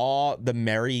saw the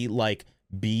Mary like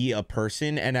be a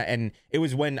person, and it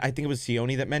was when I think it was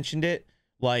Sione that mentioned it.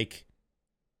 Like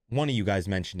one of you guys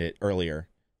mentioned it earlier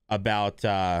about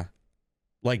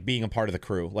like being a part of the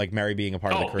crew, like Mary being a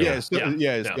part of the crew.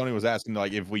 Sione was asking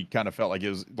like if we kind of felt like it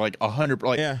was like 100.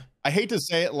 Like I hate to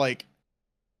say it, like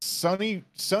Sunny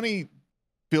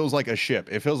feels like a ship.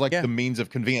 It feels like the means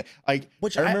of convenience. Like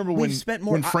which I remember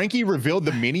when Frankie revealed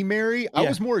the mini Mary, I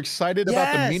was more excited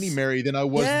about the mini Mary than I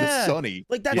was the Sunny.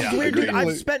 Like that's weird, dude.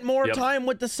 I've spent more time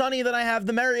with the Sunny than I have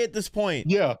the Mary at this point.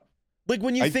 Yeah. Like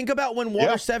when you think about when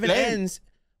Water 7 ends,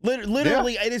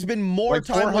 literally it has been more like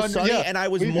time with Sunny, and I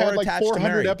was more attached to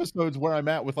Mary. 400 episodes where I'm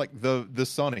at with like the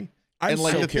Sunny. I'm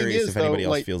like, so curious if anybody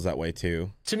else feels that way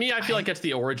too. To me, I feel like it's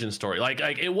the origin story. Like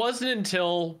it wasn't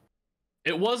until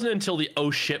the oh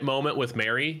shit moment with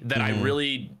Mary that I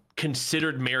really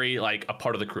considered Mary like a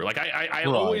part of the crew. Like I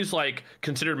always like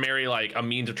considered Mary like a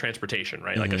means of transportation,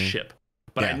 right? Like a ship.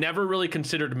 But I never really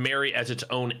considered Mary as its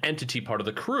own entity part of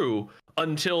the crew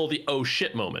until the oh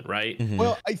shit moment, right?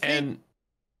 Well, I think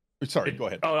sorry, go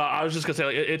ahead. Oh, I was just gonna say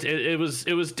like,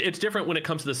 it's different when it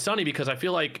comes to the Sunny, because I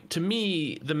feel like to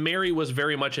me the Mary was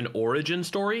very much an origin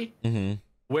story,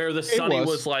 where the Sunny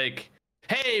was like,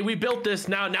 hey, we built this,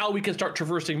 now we can start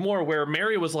traversing more. Where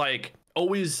Mary was like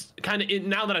always kind of,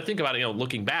 now that I think about it,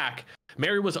 looking back,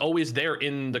 Mary was always there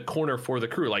in the corner for the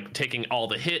crew, like taking all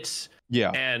the hits.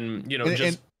 Yeah, and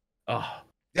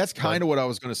that's kind of what I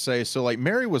was going to say. So like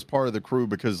Mary was part of the crew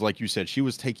because like you said, she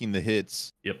was taking the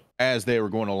hits as they were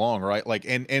going along, right? Like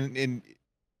and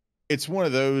it's one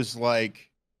of those like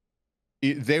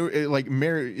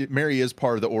Mary is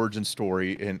part of the origin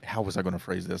story. And how was I going to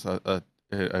phrase this? I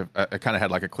kind of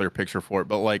had like a clear picture for it,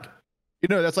 but like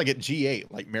that's like at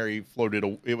G8, like Mary floated.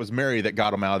 It was Mary that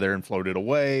got him out of there and floated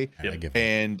away.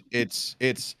 And it's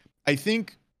I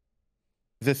think.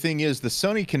 The thing is, the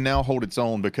Sunny can now hold its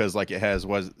own because, like, it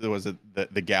was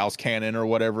the Gauss cannon or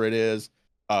whatever it is.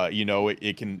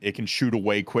 It can shoot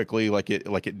away quickly, like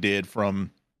it did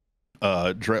from was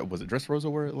it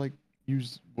Dressrosa where it like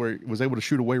where it was able to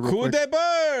shoot away real quick. Could they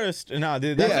burst? No,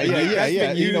 dude, that's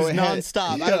been used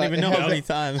nonstop. I don't even know how many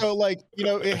times. So like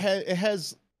it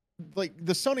has like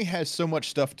the Sunny has so much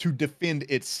stuff to defend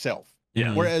itself.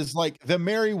 Yeah. Whereas like the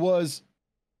Mary was.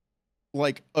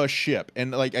 like a ship,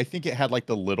 and like I think it had like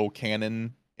the little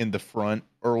cannon in the front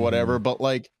or whatever, but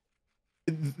like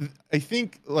I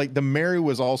think like the Mary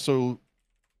was also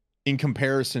in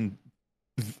comparison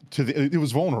to it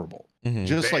was vulnerable.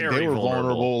 Just very like they were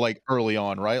vulnerable like early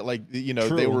on, right? Like, you know,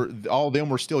 they were, all of them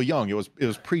were still young. It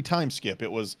was pre-time skip.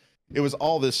 It was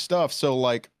all this stuff. So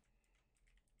like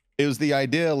it was the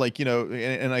idea, like, you know,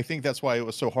 and I think that's why it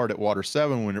was so hard at Water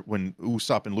 7 when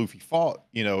Usopp and Luffy fought,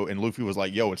 you know, and Luffy was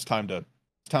like, yo, it's time to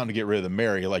get rid of the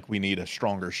Mary. Like, we need a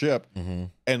stronger ship.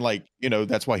 And like, you know,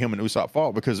 that's why him and Usopp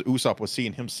fought, because Usopp was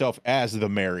seeing himself as the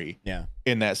Mary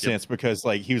in that sense, because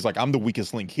like he was like, I'm the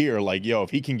weakest link here. Like, yo, if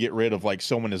he can get rid of like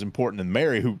someone as important as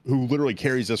Mary, who literally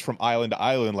carries us from island to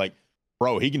island, like,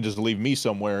 bro, he can just leave me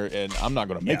somewhere and I'm not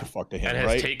going to make a fuck to him. And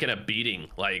has taken a beating.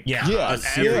 Like,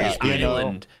 every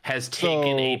island has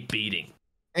taken a beating.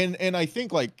 And I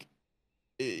think like,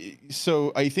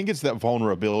 so I think it's that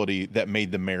vulnerability that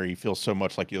made the Mary feel so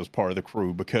much like it was part of the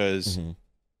crew, because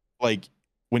like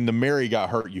when the Mary got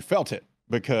hurt, you felt it,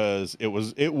 because it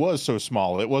was so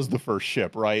small. It was the first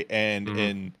ship, right?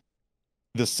 And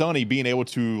the Sunny being able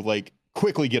to like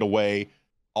quickly get away,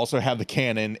 also have the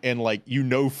cannon, and like, you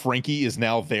know, Frankie is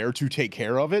now there to take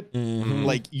care of it.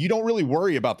 Like, you don't really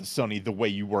worry about the Sunny the way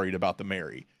you worried about the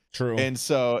Mary. True. And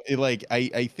so like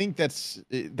I think that's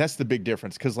the big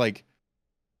difference, because like,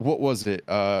 what was it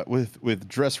with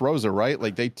Dressrosa, right?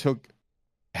 Like, they took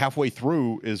halfway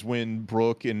through is when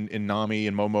Brooke and Nami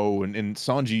and Momo and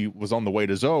Sanji was on the way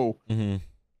to Zoe.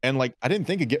 And like, I didn't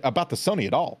think about the Sunny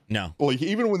at all. No. Like,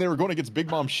 even when they were going against Big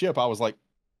Mom's ship, I was like,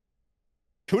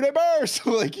 Kude burst.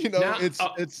 Like, you know, now,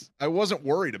 it's I wasn't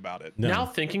worried about it. No. Now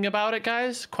thinking about it,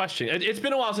 guys, question. It's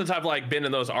been a while since I've like been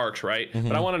in those arcs, right?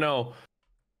 But I want to know,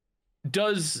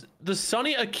 does the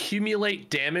Sunny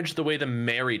accumulate damage the way the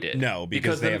Mary did? No,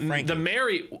 because they have Frankie. The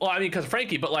Mary, well, I mean, because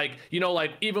Frankie, but like, you know,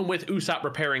 like even with Usopp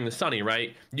repairing the Sunny,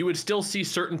 right? You would still see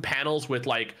certain panels with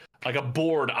like a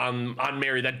board on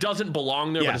Mary that doesn't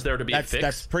belong there, but is there to be fixed.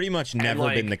 That's pretty much never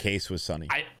been the case with Sunny.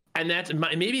 And that's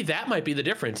maybe that might be the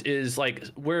difference, is like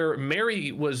where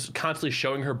Mary was constantly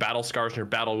showing her battle scars and her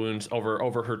battle wounds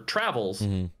over her travels.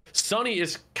 Sunny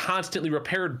is constantly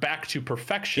repaired back to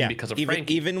perfection because of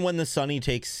Frankie. Even when the Sunny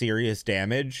takes serious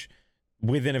damage,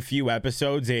 within a few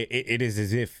episodes, it is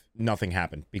as if nothing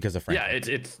happened because of Frankie.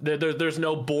 Yeah, there's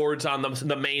no boards on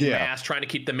the main mast trying to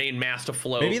keep the main mast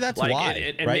afloat. Maybe that's like, why,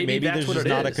 and right? Maybe that's there's just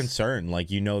not a concern.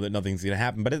 Like, you know that nothing's going to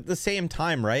happen. But at the same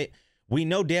time, right, we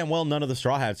know damn well none of the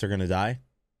Straw Hats are going to die.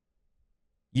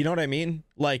 You know what I mean?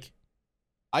 Like,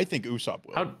 I think Usopp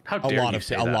will. How dare you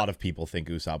say that? A lot of people think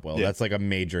Usopp will. That's like a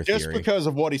major theory. Just because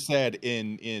of what he said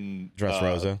in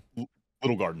Dressrosa,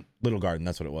 Little Garden. Little Garden,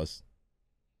 that's what it was.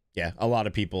 Yeah, a lot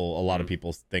of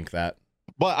people think that.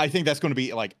 But I think that's going to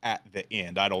be like at the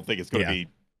end. I don't think it's going to be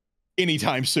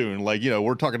anytime soon. Like, you know,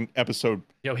 we're talking episode.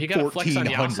 Yo, he got to flex on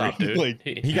Yasopp, dude. Like,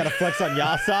 he got to flex on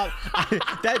Yasopp.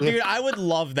 That dude, I would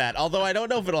love that. Although I don't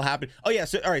know if it'll happen. Oh yeah,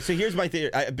 so all right. So here's my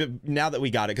theory. Now that we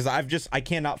got it, because I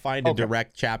cannot find a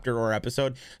direct chapter or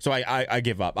episode, so I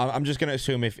give up. I'm just gonna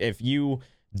assume if you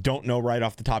don't know right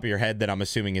off the top of your head, then I'm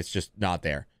assuming it's just not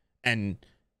there. And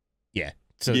yeah,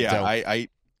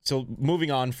 so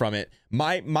moving on from it,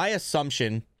 my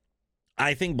assumption,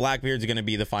 I think Blackbeard's going to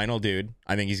be the final dude.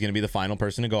 I think he's going to be the final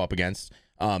person to go up against.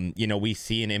 You know, we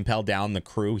see an Impel Down the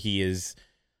crew he is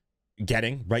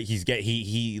getting, right?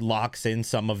 He locks in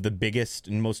some of the biggest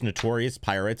and most notorious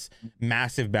pirates,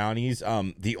 massive bounties.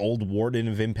 The old warden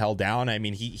of Impel Down. I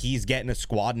mean, he's getting a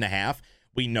squad and a half.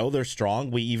 We know they're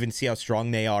strong. We even see how strong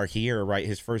they are here, right?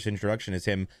 His first introduction is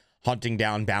him hunting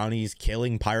down bounties,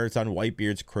 killing pirates on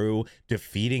Whitebeard's crew,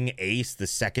 defeating Ace, the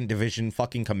 2nd Division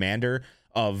fucking commander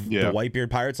of the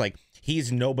Whitebeard pirates. Like,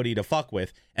 he's nobody to fuck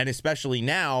with. And especially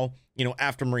now, you know,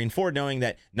 after Marineford, knowing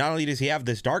that not only does he have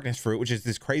this darkness fruit, which is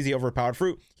this crazy overpowered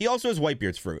fruit, he also has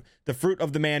Whitebeard's fruit, the fruit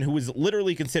of the man who is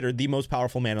literally considered the most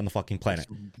powerful man on the fucking planet.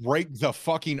 Break the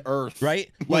fucking earth,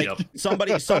 right? Like,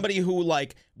 somebody who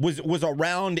like was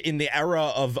around in the era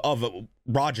of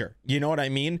Roger, you know what I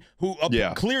mean? Who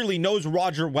clearly knows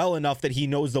Roger well enough that he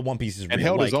knows the One Piece is real. And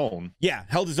held his own. Yeah,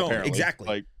 held his apparently. own.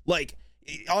 Exactly. Like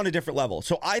on a different level.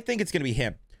 So I think it's going to be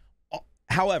him.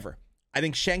 However, I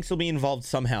think Shanks will be involved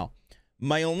somehow.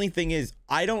 My only thing is,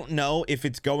 I don't know if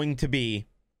it's going to be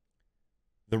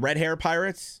the Red Hair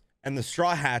Pirates and the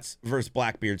Straw Hats versus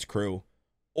Blackbeard's crew,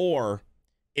 or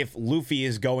if Luffy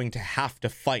is going to have to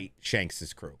fight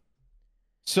Shanks's crew.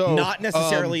 So not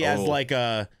necessarily as like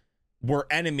a we're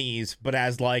enemies, but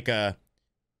as like a,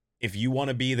 if you want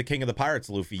to be the king of the pirates,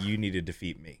 Luffy, you need to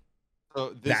defeat me.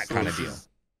 That kind of deal.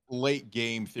 late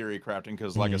game theory crafting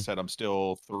because, like I said, I'm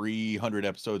still 300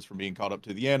 episodes from being caught up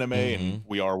to the anime, and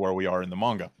we are where we are in the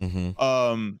manga.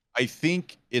 I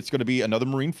think it's going to be another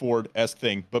Marineford-esque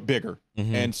thing, but bigger.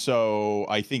 And so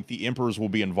I think the emperors will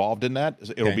be involved in that.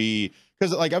 It'll be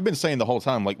because, like I've been saying the whole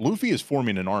time, like Luffy is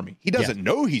forming an army. He doesn't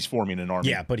know he's forming an army.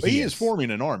 Yeah, but he is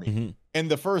forming an army.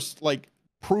 And the first like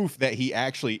proof that he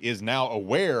actually is now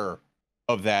aware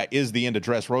of that is the end of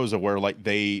Dressrosa, where like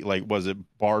they like was it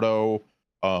Bardo,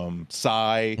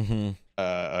 Sai,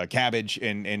 Cabbage,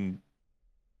 and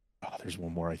there's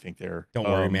one more I think there. Don't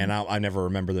worry, man. I never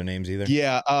remember their names either.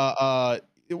 Yeah.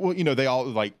 Well, you know, they all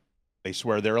like they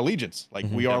swear their allegiance. Like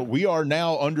we are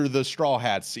now under the Straw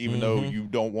Hats, even though you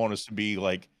don't want us to be.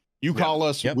 Like you call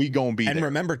us, we gonna be. And there.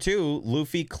 Remember too,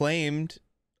 Luffy claimed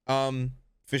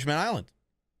Fishman Island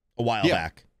a while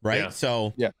back, right? Yeah.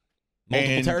 So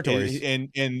multiple territories,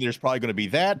 and there's probably going to be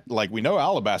that. Like we know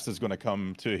Alabasta is going to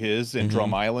come to his and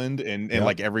Drum Island and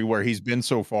like everywhere he's been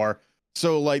so far.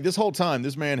 So like this whole time,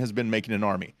 this man has been making an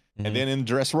army. And then in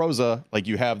Dressrosa, like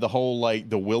you have the whole like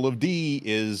the will of D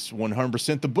is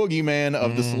 100% the boogeyman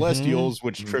of the Celestials,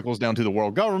 which trickles down to the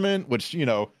world government, which you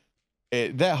know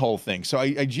that whole thing. So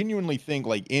I genuinely think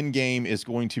like in game is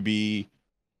going to be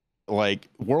like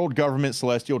world government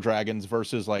Celestial Dragons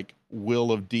versus like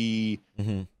will of D.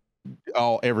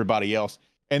 Everybody else.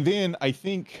 And then I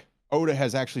think Oda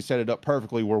has actually set it up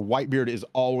perfectly where Whitebeard is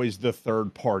always the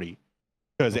third party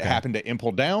because it happened to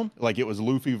Impel Down. Like it was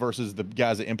Luffy versus the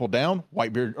guys at Impel Down.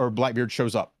 Whitebeard or Blackbeard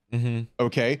shows up.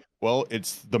 Okay. Well,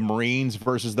 it's the Marines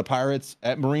versus the pirates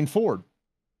at Marineford.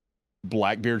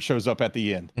 Blackbeard shows up at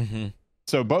the end.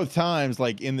 So both times,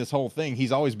 like in this whole thing,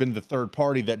 he's always been the third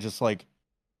party that just like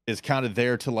is kind of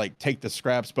there to like take the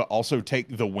scraps, but also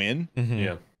take the win.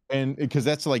 Yeah. And because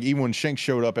that's like even when Shanks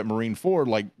showed up at Marineford,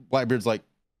 like Blackbeard's like,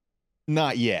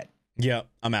 not yet. Yeah,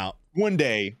 I'm out. One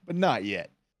day, but not yet.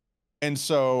 And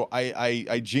so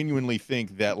I genuinely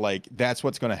think that like that's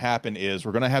what's going to happen is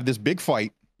we're going to have this big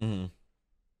fight. And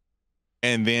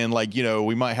then like, you know,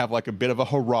 we might have like a bit of a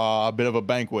hurrah, a bit of a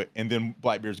banquet, and then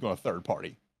Blackbeard's going to third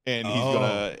party. And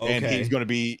he's going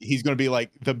to be like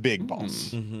the big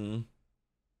boss.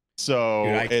 So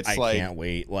dude, I like can't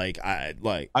wait.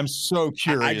 I'm so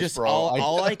curious. I just bro.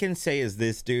 all I can say is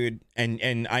this, dude,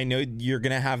 and I know you're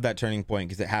gonna have that turning point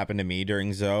because it happened to me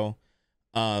during Zoe.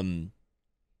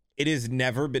 It has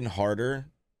never been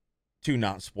harder to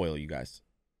not spoil you guys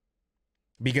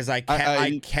because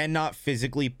I cannot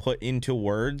physically put into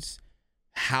words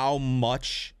how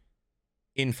much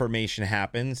information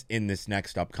happens in this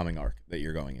next upcoming arc that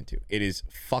you're going into. It is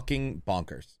fucking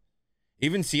bonkers.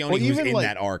 Even Sione, who's in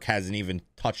that arc, hasn't even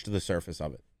touched the surface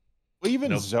of it. Well,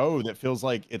 even Zoe, that feels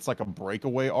like it's like a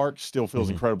breakaway arc, still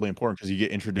feels incredibly important because you get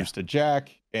introduced to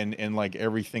Jack and like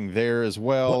everything there as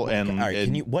well.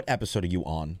 What episode are you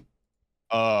on?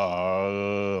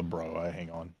 Hang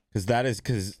on.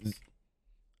 Because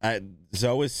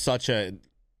Zoe is such a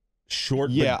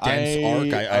short but dense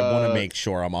arc. I want to make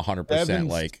sure I'm 100%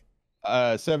 like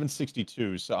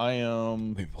 762. So I am.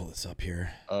 Let me pull this up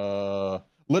here.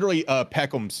 Literally,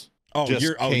 Peckham's.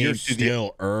 You're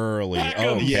still early.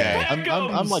 Oh yeah,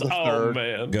 I'm like a third.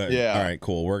 Man. Good. Yeah. All right,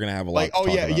 cool. We're gonna have a lot. Like, to talk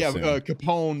about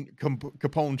soon.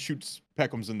 Capone shoots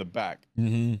Peckham's in the back,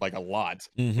 like a lot.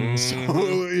 So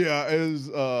yeah, is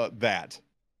that.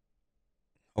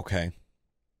 Okay.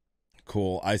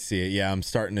 Cool. I see it. Yeah, I'm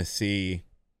starting to see.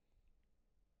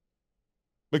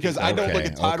 Because I don't look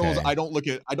at titles, I don't look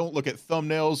at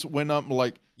thumbnails when I'm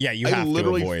like, you have to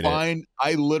avoid it.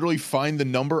 I literally find the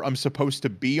number I'm supposed to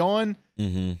be on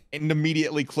and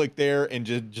immediately click there and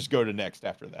just go to next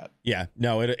after that. Yeah,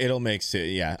 no, it'll make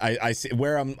sense. Yeah, I see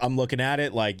where I'm looking at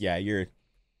it. Like, yeah, I'll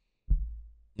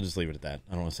just leave it at that.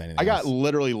 I don't want to say anything. I got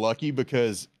literally lucky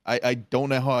because I don't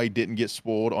know how I didn't get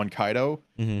spoiled on Kaido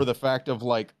for the fact of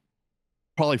like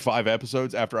probably 5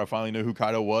 episodes after I finally knew who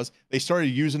Kaido was. They started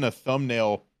using a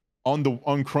thumbnail on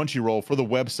Crunchyroll for the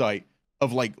website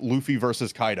of like Luffy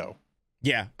versus Kaido.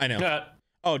 Yeah, I know.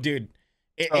 Oh, dude,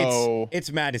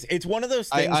 it's madness. It's one of those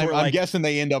things where I'm guessing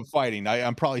they end up fighting.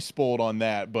 I'm probably spoiled on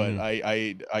that, but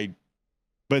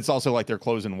but it's also like they're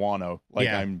closing Wano. Like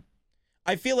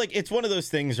I feel like it's one of those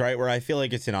things, right, where I feel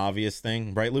like it's an obvious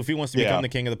thing, right? Luffy wants to become the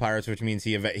king of the pirates, which means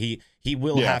he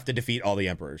will have to defeat all the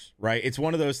emperors, right? It's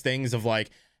one of those things of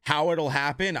like how it'll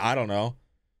happen. I don't know.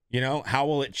 You know, how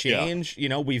will it change? You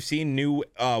know, we've seen new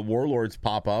warlords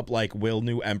pop up. Like, will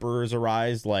new emperors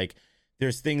arise? Like,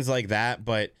 there's things like that.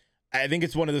 But I think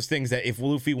it's one of those things that if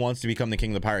Luffy wants to become the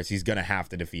king of the pirates, he's going to have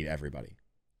to defeat everybody.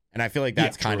 And I feel like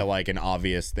that's kind of like an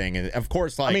obvious thing. And of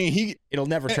course, like, it'll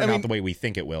never turn out the way we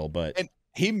think it will. But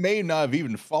he may not have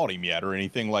even fought him yet or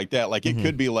anything like that. Like it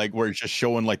could be like where it's just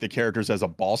showing like the characters as a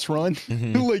boss run.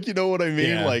 Like, you know what I mean?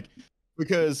 Yeah. Like,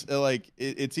 because like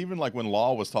it's even like when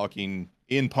Law was talking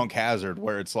in Punk Hazard,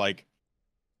 where it's like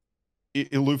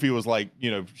Luffy was like,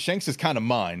 you know, Shanks is kind of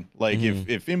mine. Like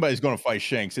if anybody's going to fight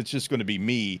Shanks, it's just going to be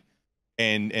me.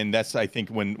 And that's, I think,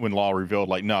 when Law revealed,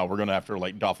 like, no, we're going to have to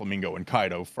like Doflamingo and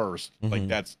Kaido first. Like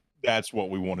that's what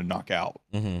we want to knock out.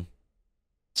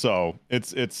 So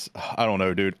it's I don't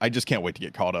know, dude. I just can't wait to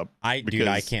get caught up. I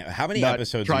can't. How many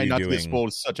episodes are you doing? Trying not to get spoiled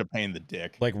is such a pain in the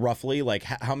dick. Like roughly, like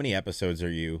how many episodes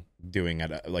are you doing at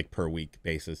a like per week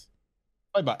basis?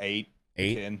 Probably about 8.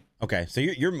 10. Okay, so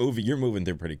you're moving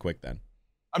through pretty quick then.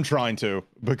 I'm trying to,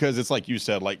 because it's like you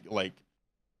said, like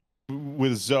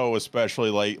with Zoe especially,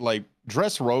 like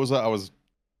Dressrosa, I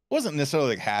wasn't necessarily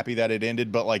like happy that it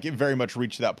ended, but like it very much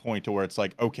reached that point to where it's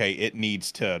like, okay, it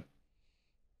needs to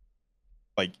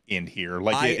like end here.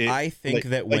 Like I think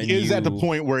that when is at the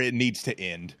point where it needs to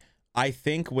end. I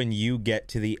think when you get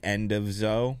to the end of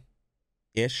Zoe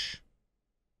ish,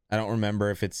 I don't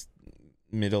remember if it's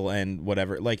middle end,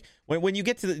 whatever, like when you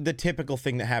get to the typical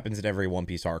thing that happens at every One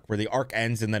Piece arc, where the arc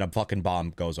ends and then a fucking bomb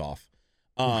goes off,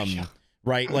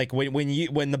 right? Like when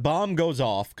the bomb goes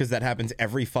off, because that happens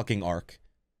every fucking arc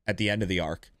at the end of the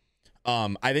arc.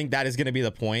 I think that is going to be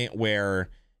the point where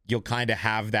you'll kind of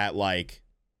have that like,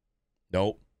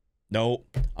 nope,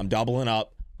 I'm doubling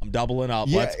up.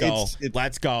 Yeah,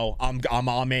 let's go.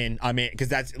 I'm in, because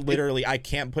that's literally, I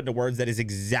can't put into words, that is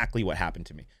exactly what happened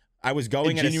to me. I was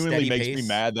going at a steady pace. It genuinely makes me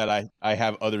mad that I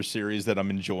have other series that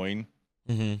I'm enjoying,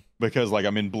 because like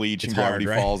I'm in Bleach and Gravity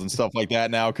Falls and stuff like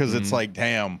that now, because it's like,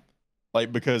 damn,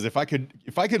 like, because if I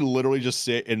could literally just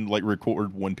sit and like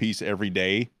record One Piece every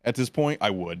day at this point, I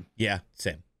would. Yeah,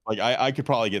 same. Like I could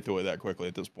probably get through it that quickly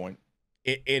at this point.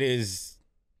 It is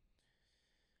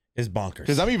bonkers,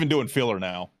 because I'm even doing filler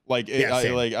now. Like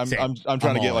I'm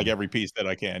trying to get like every piece that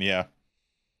I can. Yeah.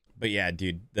 But yeah,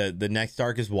 dude, the next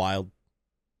arc is wild.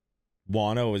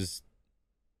 Wano is,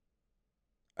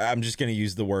 I'm just gonna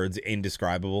use the words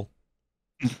indescribable.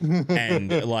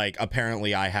 And like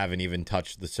apparently I haven't even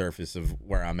touched the surface of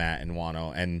where I'm at in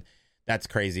Wano, and that's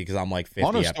crazy because I'm like 50.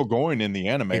 Wano's still going in the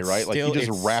anime, right? Like he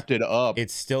just wrapped it up.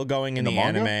 It's still going in the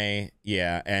anime,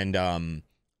 yeah. And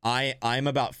I'm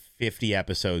about 50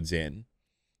 episodes in,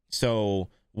 so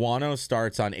Wano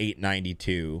starts on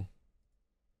 892.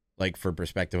 Like for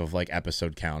perspective of like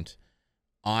episode count,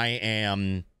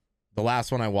 the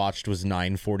last one I watched was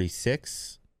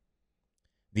 946.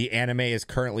 The anime is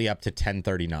currently up to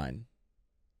 1039.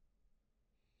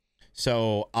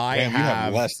 So I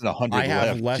have less than 100 left. I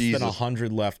have less than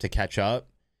 100 left to catch up.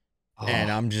 And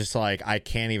I'm just like, I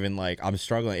can't even, like, I'm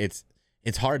struggling.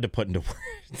 It's hard to put into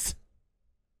words.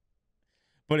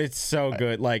 But it's so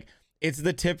good. Like, it's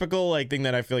the typical like thing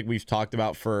that I feel like we've talked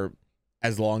about for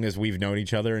as long as we've known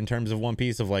each other in terms of One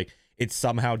Piece, of like, it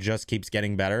somehow just keeps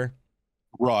getting better.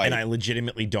 Right. And I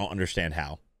legitimately don't understand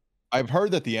how. I've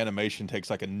heard that the animation takes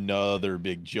like another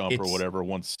big jump or whatever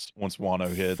once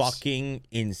Wano hits. Fucking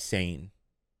insane.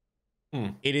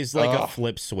 It is like a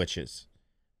flip switches.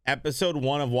 Episode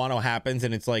 1 of Wano happens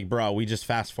and it's like, bro, we just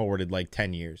fast forwarded like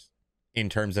 10 years in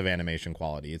terms of animation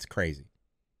quality. It's crazy.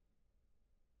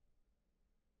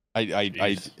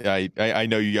 I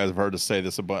know you guys have heard us say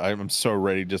this, but I'm so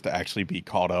ready just to actually be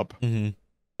caught up.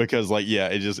 Because like, yeah,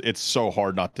 it's so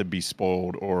hard not to be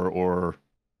spoiled or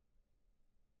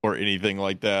anything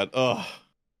like that. Ugh.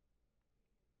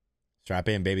 Strap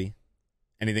in, baby.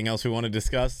 Anything else we want to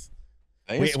discuss?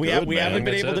 We haven't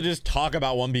been able to just talk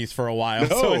about One Piece for a while.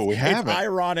 No, so we haven't. It's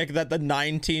ironic that the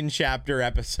 19 chapter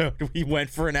episode we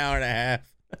went for an hour and a half.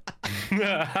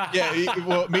 Yeah,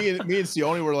 well, me and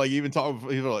Sione were like even talking.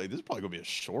 We were like, this is probably gonna be a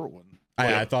short one.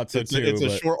 I thought so too. It's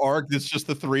a short arc. It's just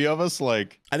the three of us.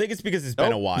 Like, I think it's because it's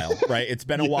been a while, right? It's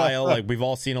been a while. Like we've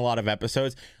all seen a lot of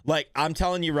episodes. Like I'm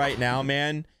telling you right now,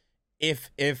 man.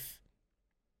 If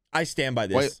I stand by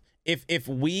this, if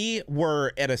we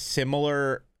were at a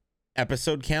similar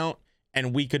episode count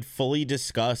and we could fully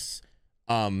discuss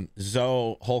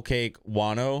Zoe, Whole Cake,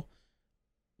 Wano,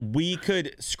 we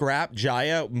could scrap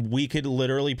Jaya. We could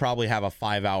literally probably have a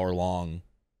 5-hour long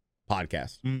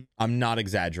podcast. I'm not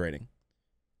exaggerating.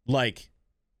 Like,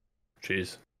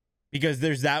 jeez, because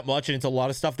there's that much, and it's a lot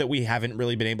of stuff that we haven't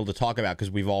really been able to talk about because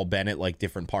we've all been at like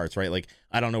different parts, right? Like,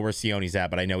 I don't know where Sione's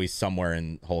at, but I know he's somewhere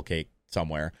in Whole Cake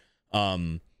somewhere.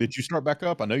 Did you start back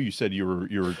up? I know you said you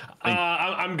were.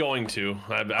 I'm going to.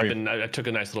 I took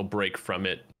a nice little break from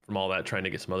all that, trying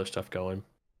to get some other stuff going.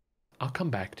 I'll come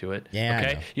back to it. Yeah.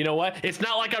 Okay. You know what? It's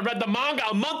not like I read the manga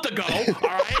a month ago.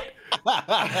 All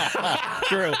right.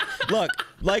 True. Look,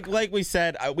 like we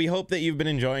said, we hope that you've been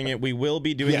enjoying it. We will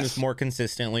be doing this more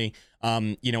consistently.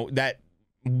 That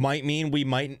might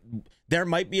mean there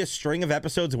might be a string of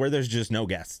episodes where there's just no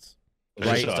guests.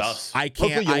 Right. I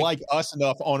can't. Hopefully you like us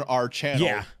enough on our channel.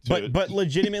 Yeah. But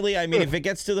legitimately, I mean, if it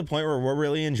gets to the point where we're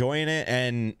really enjoying it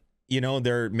and,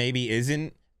 there maybe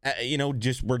isn't,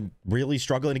 just we're really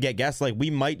struggling to get guests, like we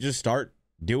might just start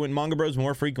doing Manga Bros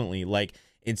more frequently. Like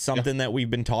it's something that we've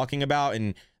been talking about.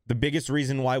 And the biggest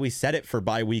reason why we set it for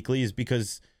bi-weekly is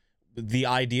because the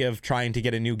idea of trying to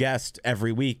get a new guest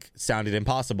every week sounded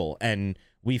impossible. And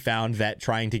we found that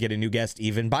trying to get a new guest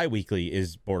even bi-weekly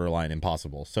is borderline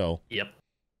impossible. So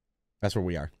that's where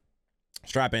we are.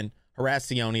 Strap in, harass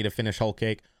Sione to finish Whole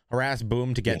Cake, harass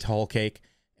Boom to get to Whole Cake,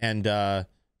 and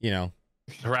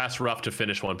harass Ruff to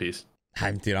finish One Piece.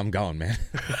 I'm going, man.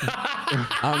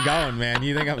 I'm going, man.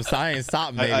 You think I'm science?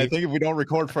 Stop, baby. I think if we don't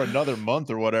record for another month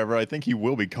or whatever, I think he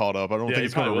will be caught up. I don't think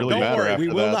it's going to really matter after we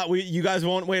will not. You guys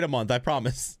won't wait a month. I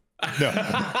promise.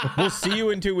 No. We'll see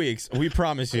you in 2 weeks. We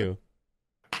promise you.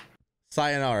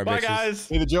 Sayonara, bye, bitches. guys.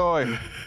 See the joy.